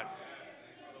God.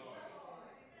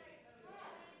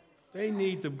 They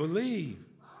need to believe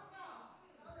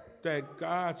that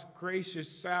God's gracious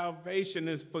salvation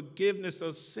and forgiveness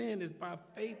of sin is by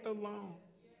faith alone.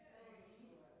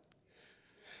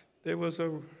 There was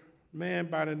a man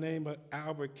by the name of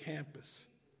Albert Campus,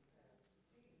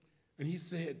 and he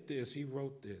said this, he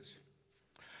wrote this: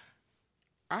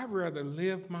 I'd rather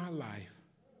live my life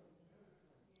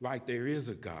like there is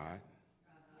a God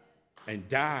and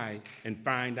die and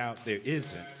find out there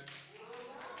isn't,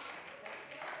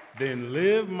 than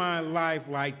live my life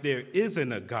like there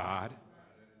isn't a God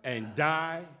and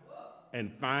die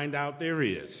and find out there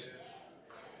is.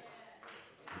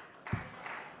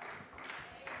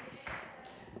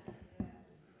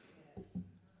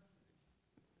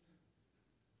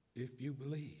 If you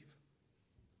believe,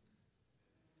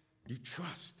 you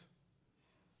trust,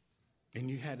 and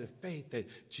you had the faith that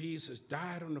Jesus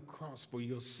died on the cross for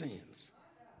your sins,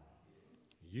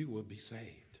 you will be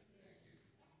saved.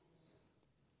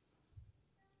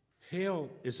 Hell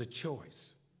is a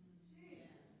choice.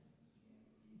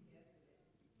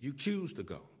 You choose to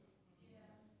go.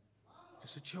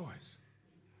 It's a choice.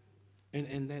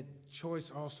 And that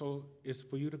choice also is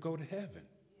for you to go to heaven.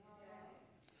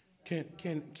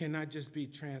 Can I just be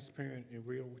transparent and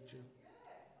real with you?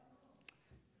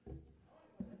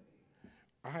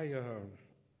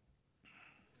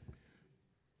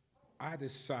 I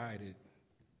decided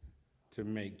to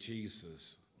make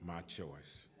Jesus my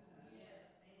choice.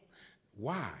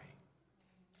 Why?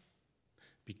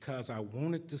 Because I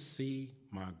wanted to see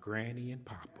my granny and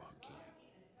papa again.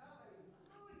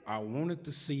 I wanted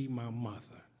to see my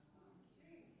mother.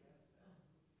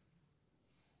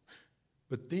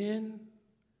 But then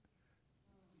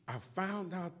I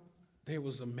found out there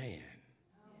was a man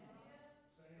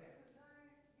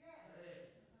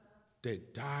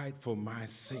that died for my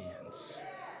sins.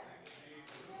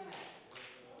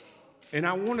 And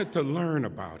I wanted to learn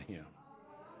about him.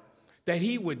 That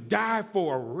he would die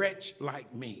for a wretch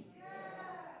like me.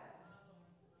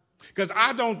 Because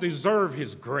I don't deserve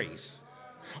his grace.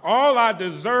 All I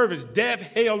deserve is death,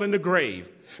 hell, and the grave.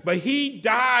 But he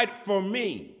died for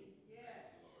me.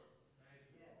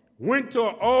 went to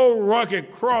an old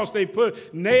rugged cross. They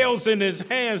put nails in his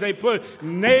hands. They put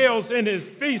nails in his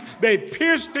feet. They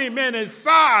pierced him in his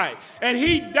side. And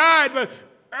he died, but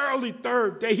early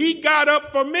third day, he got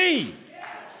up for me.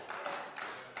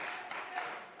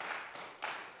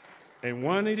 And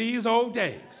one of these old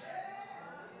days,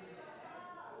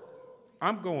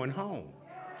 I'm going home.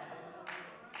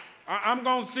 I'm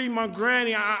going to see my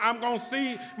granny. I'm going to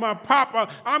see my papa.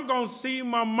 I'm going to see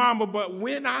my mama. But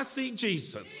when I see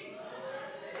Jesus,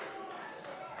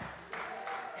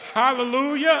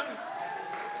 hallelujah,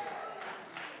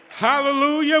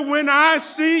 hallelujah, when I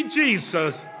see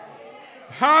Jesus,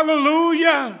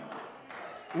 hallelujah,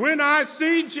 when I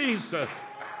see Jesus,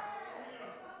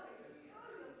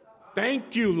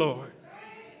 thank you, Lord,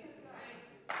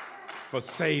 for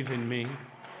saving me.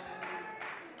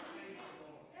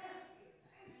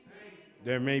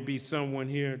 There may be someone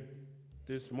here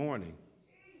this morning.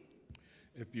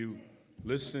 If you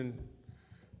listen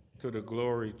to the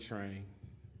glory train,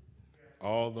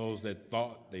 all those that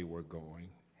thought they were going,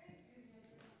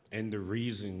 and the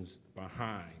reasons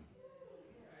behind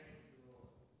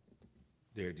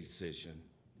their decision,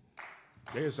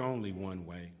 there's only one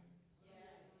way.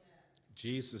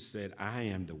 Jesus said, I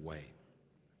am the way,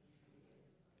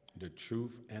 the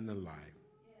truth, and the life.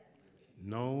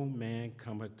 No man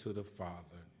cometh to the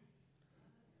Father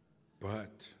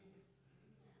but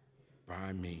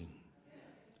by me.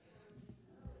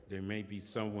 There may be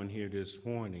someone here this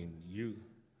morning.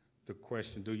 The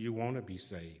question, do you want to be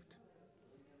saved?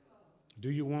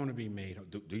 Do you want to be made?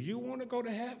 Do you want to go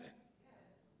to heaven?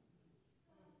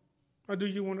 Or do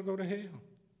you want to go to hell?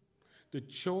 The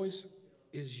choice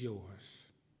is yours.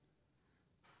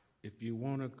 If you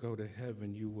want to go to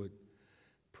heaven, you would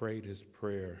pray this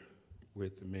prayer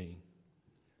with me.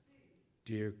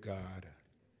 Dear God,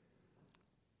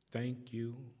 thank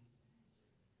you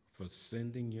for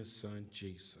sending your son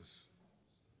Jesus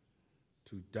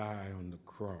to die on the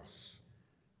cross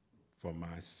for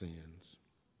my sins.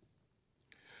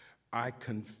 I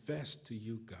confess to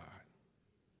you, God,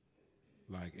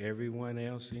 like everyone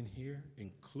else in here,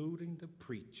 including the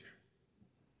preacher,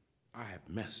 I have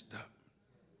messed up.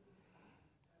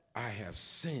 I have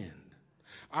sinned.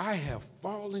 I have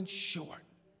fallen short.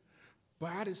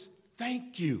 But I just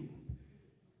thank you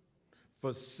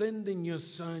for sending your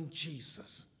son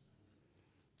Jesus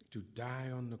to die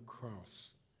on the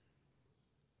cross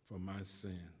for my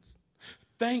sins.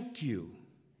 Thank you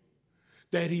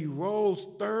that he rose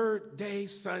third day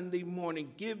Sunday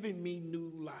morning, giving me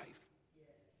new life.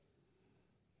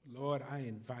 Lord, I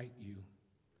invite you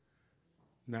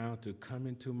now to come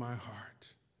into my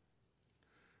heart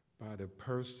by the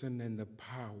person and the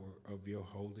power of your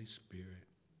Holy Spirit.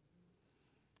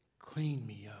 Clean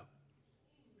me up.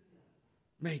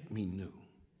 Make me new.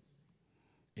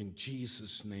 In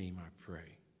Jesus' name I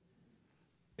pray.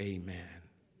 Amen.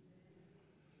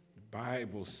 The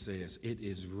Bible says it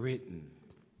is written,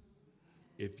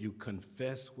 if you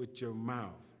confess with your mouth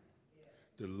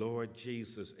the Lord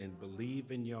Jesus and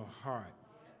believe in your heart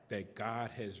that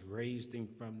God has raised him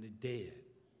from the dead,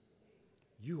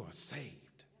 you are saved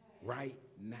right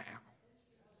now.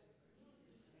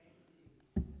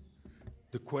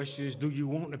 The question is, do you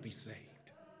want to be saved?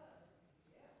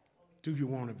 Do you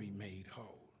want to be made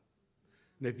whole?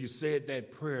 And if you said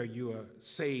that prayer, you are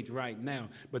saved right now.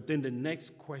 But then the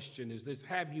next question is this: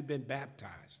 have you been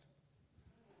baptized?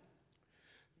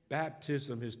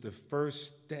 Baptism is the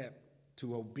first step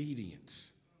to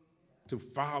obedience, to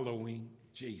following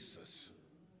Jesus.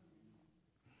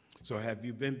 So have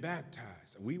you been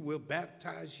baptized? We will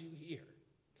baptize you here.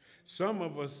 Some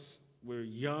of us were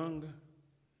young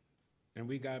and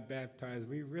we got baptized.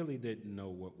 We really didn't know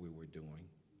what we were doing.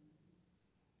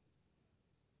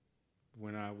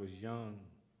 When I was young,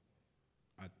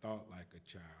 I thought like a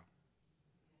child.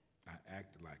 I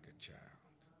acted like a child.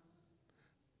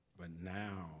 But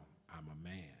now I'm a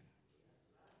man,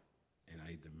 and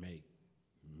I need to make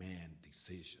man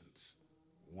decisions,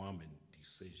 woman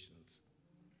decisions.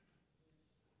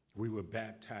 We will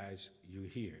baptize you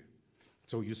here.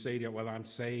 So you say that, well, I'm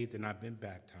saved and I've been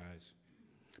baptized.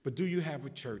 But do you have a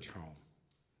church home?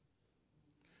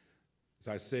 As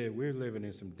I said, we're living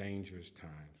in some dangerous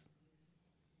times.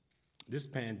 This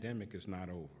pandemic is not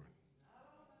over.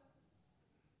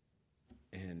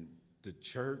 And the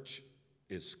church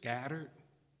is scattered.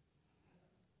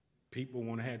 People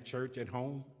want to have church at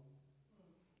home,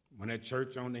 want to have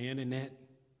church on the internet.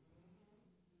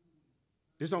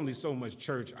 There's only so much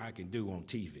church I can do on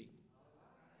TV.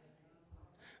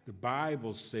 The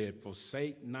Bible said,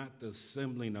 forsake not the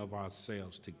assembling of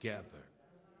ourselves together.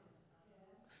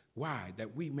 Why?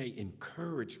 That we may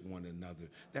encourage one another,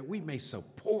 that we may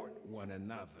support one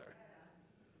another.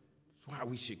 That's why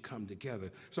we should come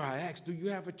together. So I asked, do you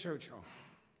have a church home?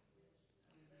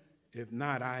 If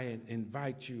not, I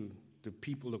invite you to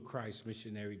People of Christ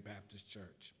Missionary Baptist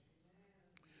Church.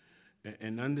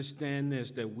 And understand this,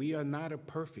 that we are not a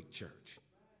perfect church,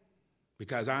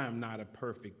 because I am not a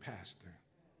perfect pastor,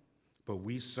 but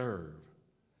we serve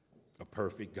a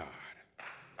perfect God.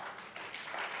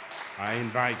 I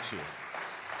invite you.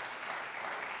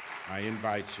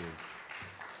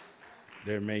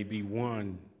 There may be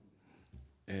one,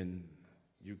 and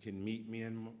you can meet me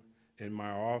in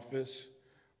my office,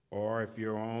 or if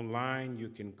you're online, you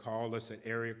can call us at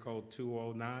area code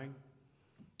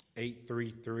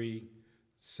 209-833-7258.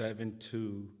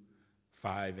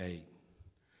 The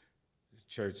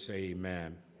church say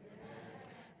amen.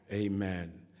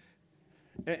 Amen.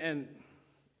 And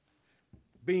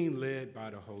being led by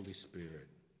the Holy Spirit.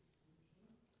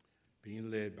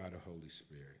 Being led by the Holy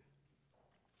Spirit.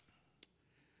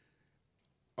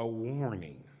 A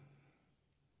warning.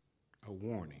 A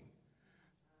warning.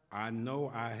 I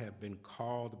know I have been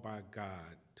called by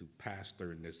God to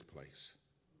pastor in this place.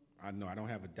 I know, I don't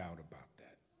have a doubt about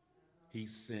that. He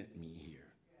sent me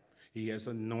here. He has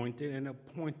anointed and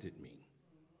appointed me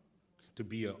to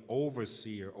be an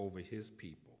overseer over his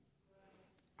people.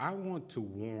 I want to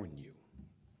warn you,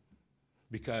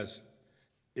 because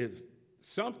if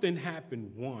something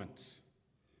happened once,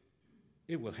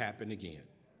 it will happen again.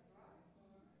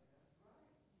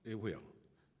 It will.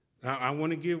 Now, I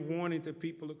want to give warning to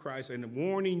People of Christ, and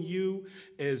warning you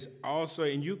is also,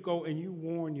 and you go and you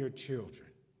warn your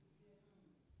children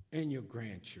and your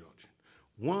grandchildren.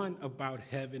 One, about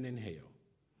heaven and hell.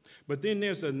 But then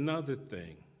there's another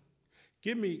thing.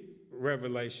 Give me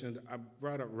Revelation. I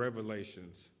brought up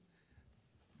Revelations,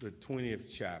 the 20th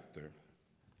chapter.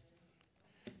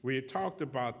 We had talked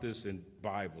about this in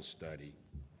Bible study,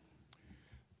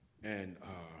 and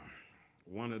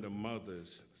one of the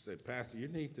mothers said, Pastor, you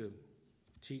need to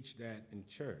teach that in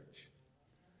church.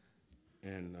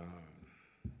 And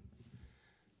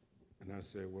I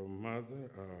said, well, Mother,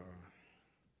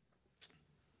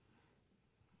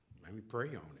 let me pray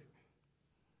on it.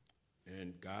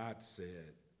 And God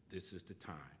said, this is the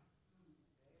time.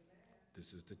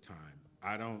 This is the time.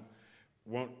 I don't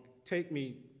want, take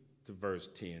me to verse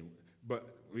 10,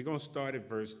 but we're going to start at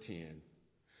verse 10.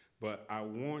 But I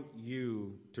want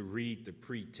you to read the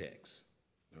pretext,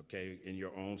 okay, in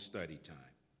your own study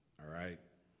time, all right?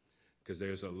 Because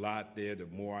there's a lot there. The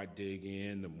more I dig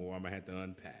in, the more I'm going to have to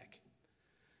unpack.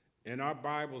 In our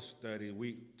Bible study,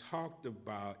 we talked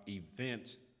about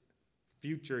events,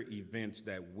 future events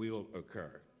that will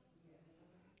occur.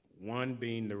 One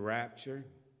being the rapture,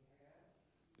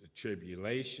 the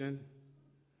tribulation,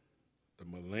 the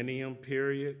millennium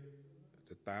period,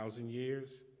 it's 1,000 years,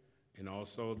 and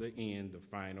also the end, the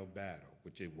final battle,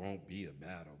 which it won't be a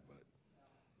battle, but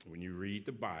when you read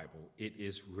the Bible, it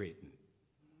is written.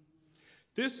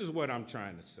 This is what I'm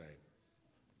trying to say.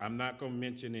 I'm not going to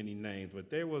mention any names, but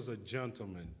there was a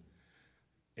gentleman,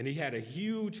 and he had a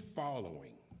huge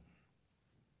following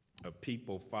of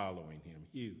people following him,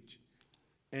 huge.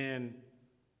 And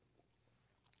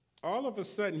all of a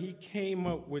sudden, he came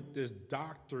up with this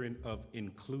doctrine of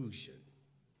inclusion.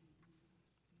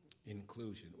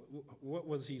 Inclusion. What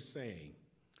was he saying?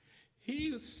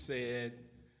 He said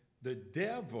the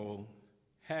devil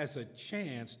has a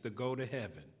chance to go to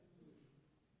heaven.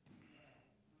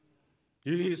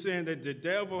 He's saying that the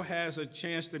devil has a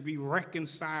chance to be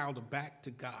reconciled back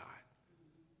to God.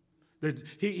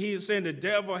 He is saying the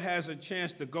devil has a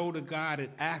chance to go to God and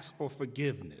ask for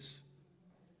forgiveness.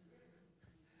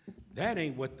 That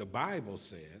ain't what the Bible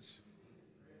says.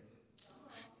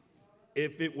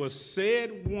 If it was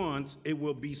said once, it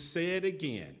will be said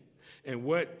again. And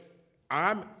what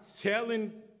I'm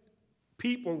telling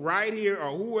people right here,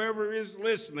 or whoever is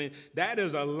listening, that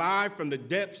is a lie from the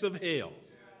depths of hell.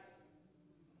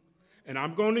 And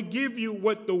I'm going to give you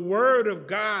what the Word of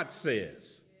God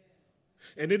says.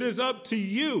 And it is up to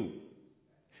you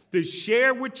to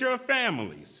share with your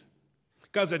families,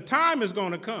 because a time is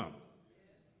going to come.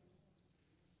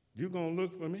 You're going to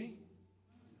look for me?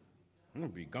 I'm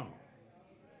going to be gone.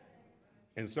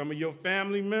 And some of your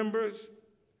family members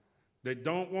that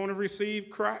don't want to receive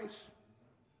Christ,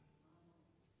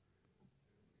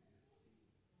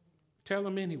 tell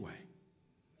them anyway.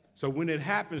 So when it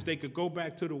happens, they could go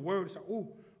back to the Word and say,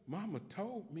 oh, Mama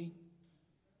told me.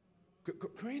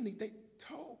 Granny, they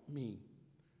told me.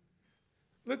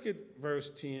 Look at verse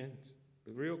 10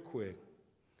 real quick.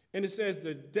 And it says,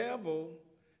 the devil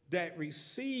that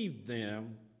received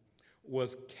them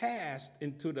was cast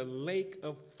into the lake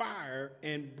of fire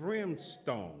and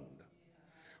brimstone,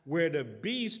 where the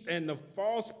beast and the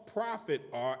false prophet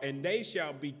are, and they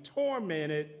shall be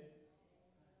tormented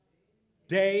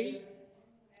day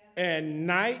and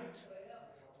night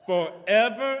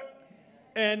forever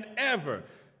and ever.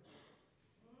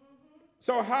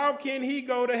 So how can he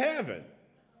go to heaven?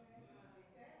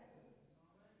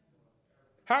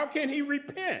 How can he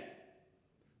repent?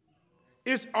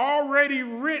 It's already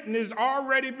written, it's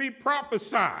already been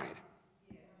prophesied.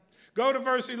 Go to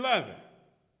verse 11.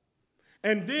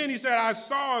 And then he said, I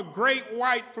saw a great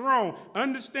white throne.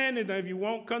 Understanding that if you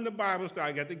won't come to Bible study,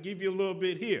 I got to give you a little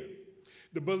bit here.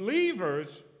 The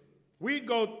believers, we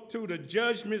go to the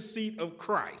judgment seat of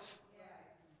Christ.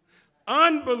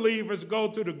 Unbelievers go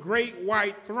to the great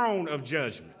white throne of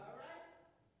judgment.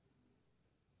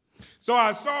 So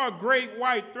I saw a great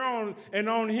white throne, and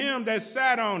on him that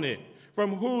sat on it,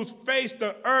 from whose face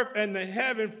the earth and the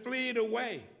heaven fled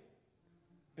away.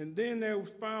 And then there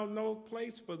was found no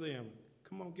place for them.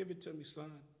 Come on, give it to me,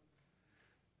 son.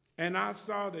 And I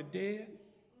saw the dead,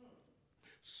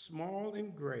 small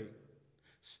and great,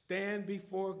 stand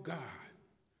before God.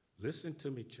 Listen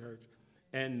to me, church.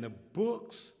 And the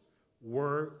books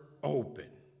were open.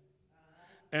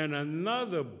 And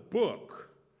another book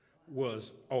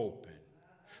was open,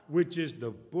 which is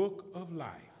the book of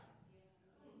life.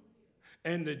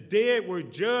 And the dead were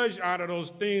judged out of those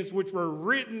things which were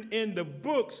written in the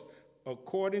books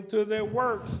according to their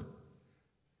works.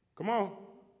 Come on.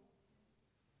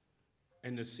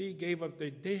 And the sea gave up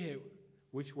the dead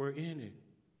which were in it.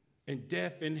 And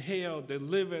death and hell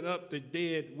delivered up the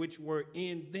dead which were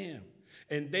in them.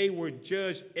 And they were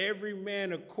judged every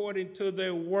man according to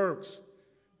their works.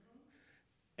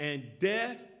 And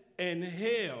death and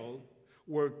hell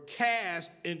were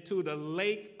cast into the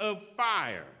lake of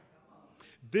fire.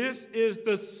 This is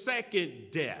the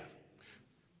second death.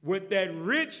 What that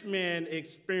rich man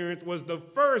experienced was the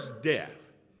first death.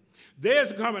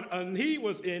 There's coming, and he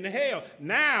was in hell.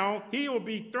 Now he will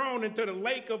be thrown into the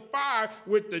lake of fire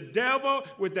with the devil,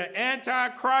 with the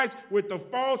Antichrist, with the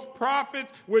false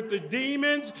prophets, with the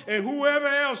demons, and whoever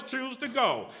else choose to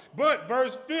go. But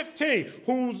verse 15,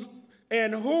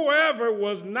 whoever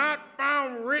was not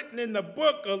found written in the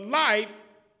book of life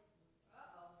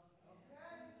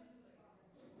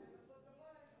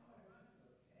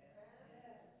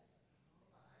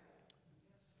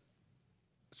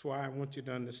That's why I want you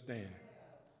to understand.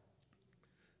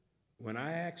 When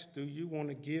I ask, do you want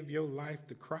to give your life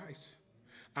to Christ?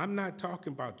 I'm not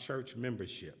talking about church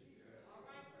membership.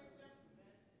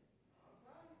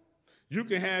 You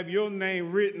can have your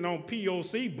name written on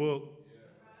POC book.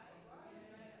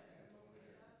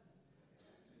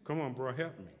 Come on, bro,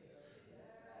 help me.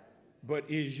 But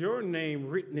is your name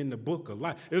written in the book of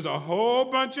life? There's a whole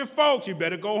bunch of folks. You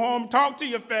better go home and talk to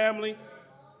your family.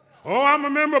 Oh, I'm a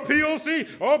member of POC.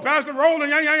 Oh, Pastor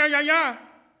Roland, yeah.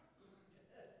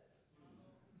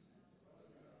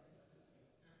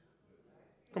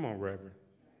 Come on, Reverend.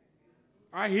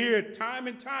 I hear it time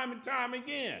and time and time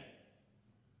again.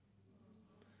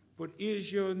 But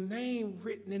is your name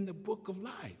written in the book of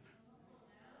life?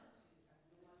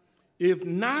 If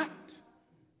not,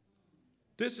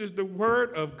 this is the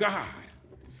word of God.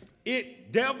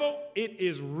 Devil, it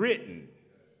is written.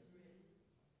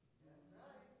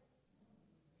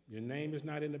 Your name is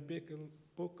not in the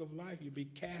book of life. You'll be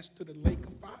cast to the lake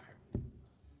of fire.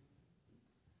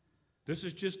 This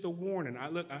is just a warning.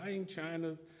 I ain't trying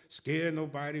to scare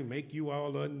nobody, make you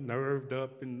all unnerved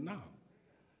up, and no.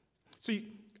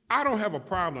 See, I don't have a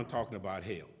problem talking about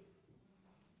hell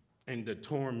and the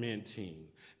tormenting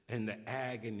and the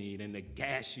agony and the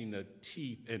gashing of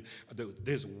teeth and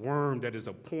this worm that is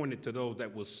appointed to those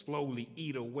that will slowly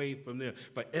eat away from them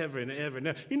forever and ever and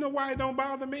ever. You know why it don't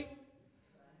bother me?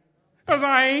 Because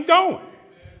I ain't going.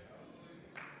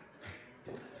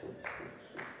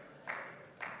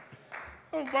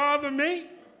 Don't bother me.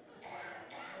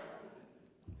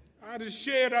 I just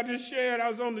shared. I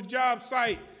was on the job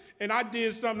site, and I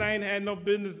did something I ain't had no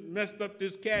business, messed up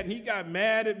this cat, and he got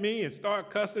mad at me and started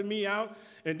cussing me out,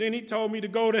 and then he told me to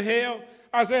go to hell.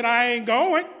 I said, I ain't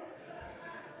going.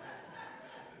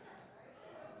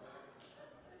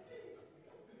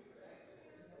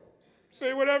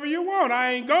 Say whatever you want.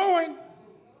 I ain't going.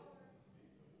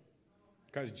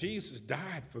 Because Jesus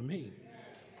died for me.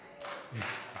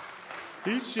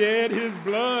 He shed his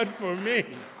blood for me.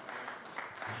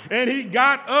 And he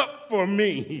got up for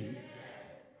me.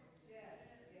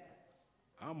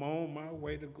 I'm on my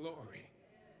way to glory.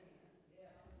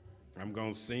 I'm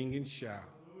going to sing and shout.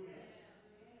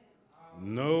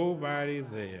 Nobody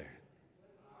there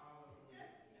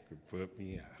could put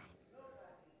me out.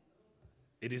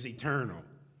 It is eternal.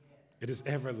 It is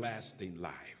everlasting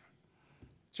life.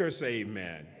 Church, say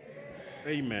amen.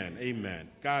 Amen. Amen.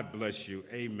 God bless you.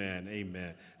 Amen.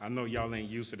 Amen. I know y'all ain't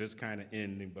used to this kind of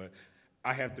ending, but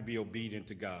I have to be obedient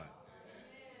to God.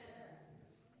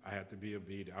 I have to be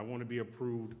obedient. I want to be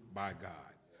approved by God.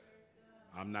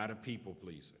 I'm not a people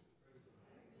pleaser.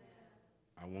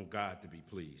 I want God to be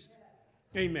pleased.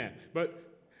 Amen. But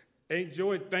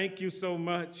enjoy. Thank you so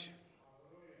much.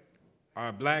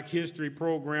 Our Black History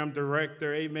Program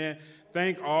Director. Amen.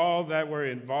 Thank all that were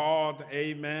involved.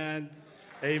 Amen.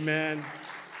 Amen.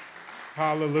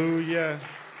 Hallelujah.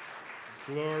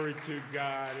 Glory to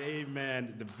God.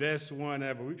 Amen. The best one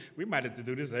ever. We might have to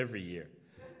do this every year.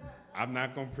 I'm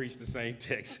not going to preach the same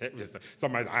text every time.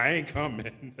 Somebody, I ain't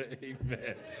coming.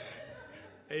 Amen.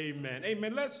 Amen.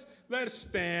 Amen. Let's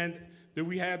stand. Do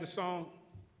we have the song?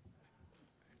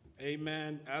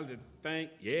 Amen. I'll just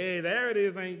yeah, there it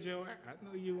is, Angel. I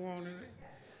know you wanted it.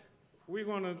 We're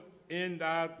going to end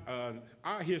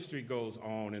our history goes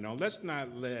on and on. Let's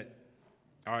not let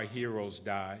our heroes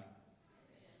die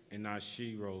and our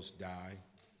sheroes die.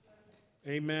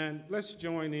 Amen. Let's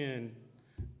join in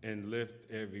and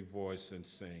lift every voice and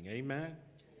sing. Amen.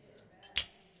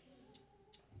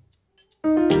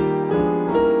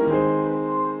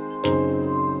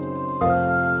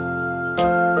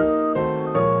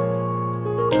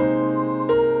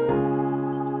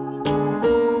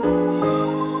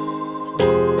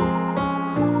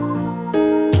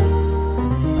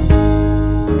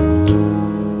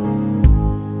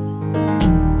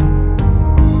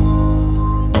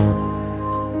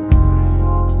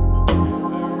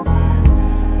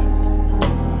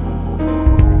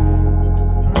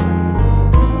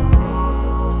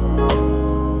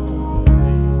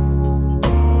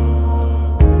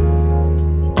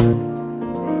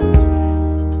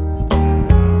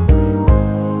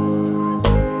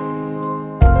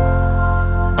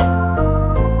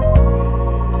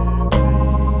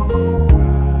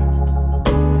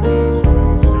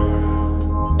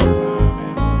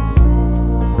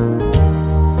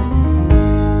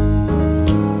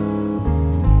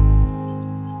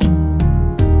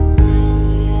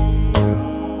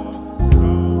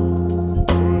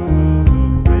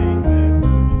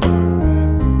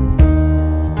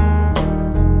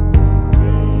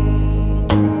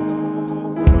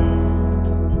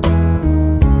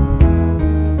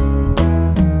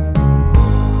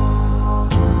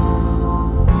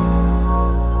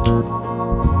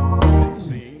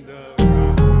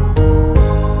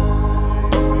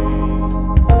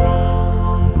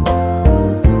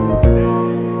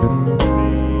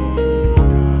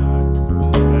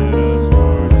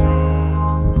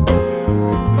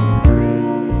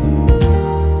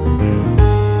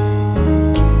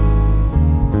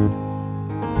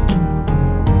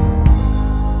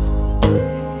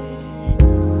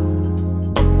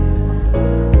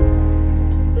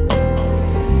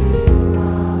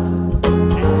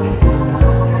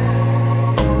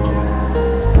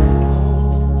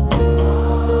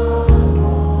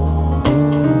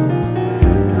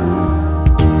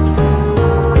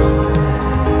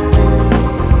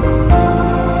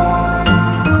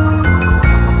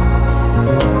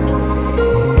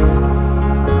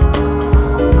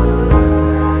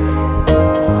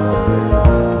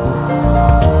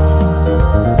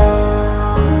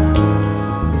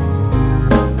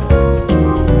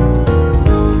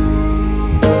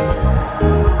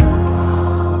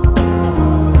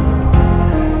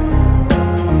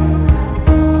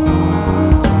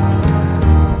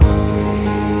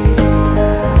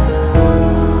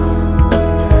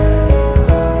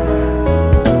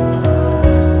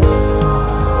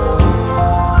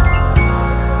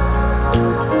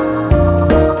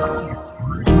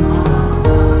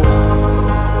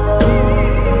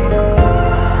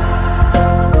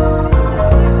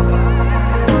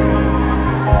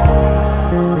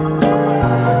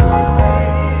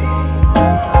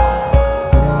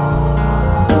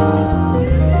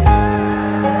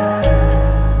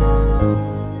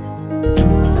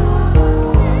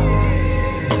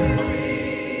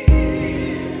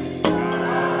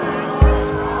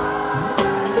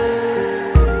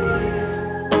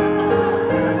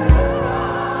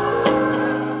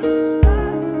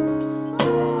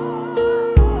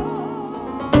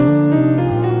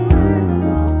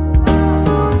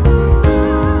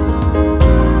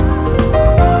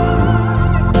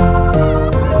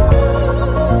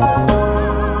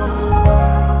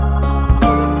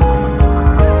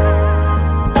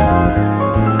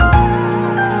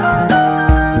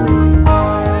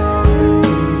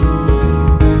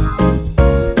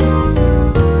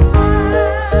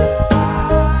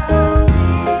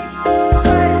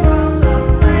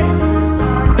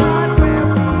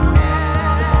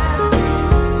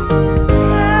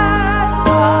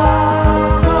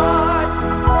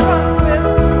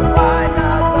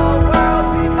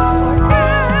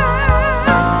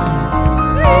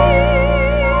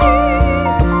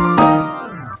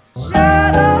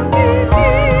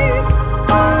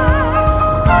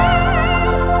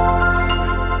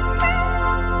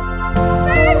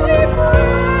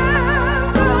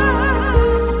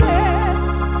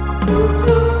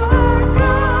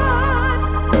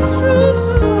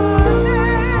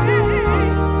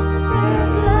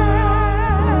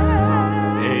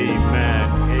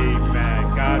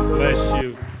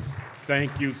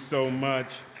 Thank you so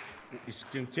much. Let's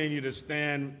continue to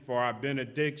stand for our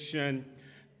benediction.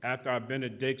 After our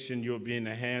benediction, you'll be in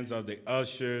the hands of the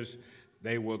ushers.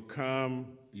 They will come.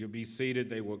 You'll be seated.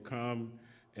 They will come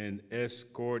and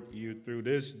escort you through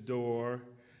this door.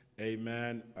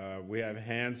 Amen. We have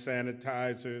hand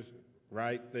sanitizers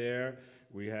right there.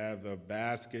 We have a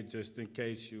basket just in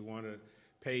case you want to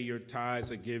pay your tithes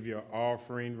or give your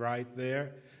offering right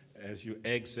there as you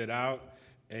exit out.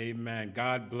 Amen.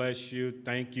 God bless you.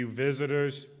 Thank you,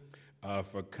 visitors,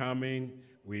 for coming.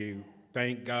 We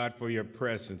thank God for your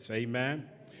presence. Amen.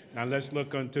 Now let's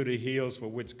look unto the hills for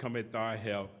which cometh our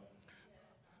help.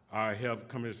 Our help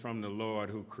cometh from the Lord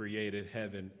who created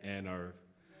heaven and earth.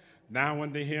 Now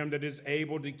unto him that is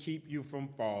able to keep you from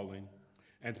falling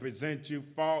and to present you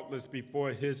faultless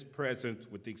before his presence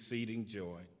with exceeding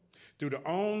joy. Through the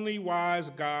only wise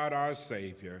God our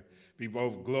Savior, be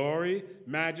both glory,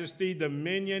 majesty,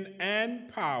 dominion,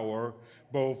 and power,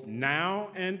 both now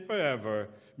and forever.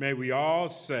 May we all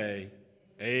say,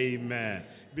 amen.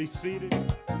 Be seated.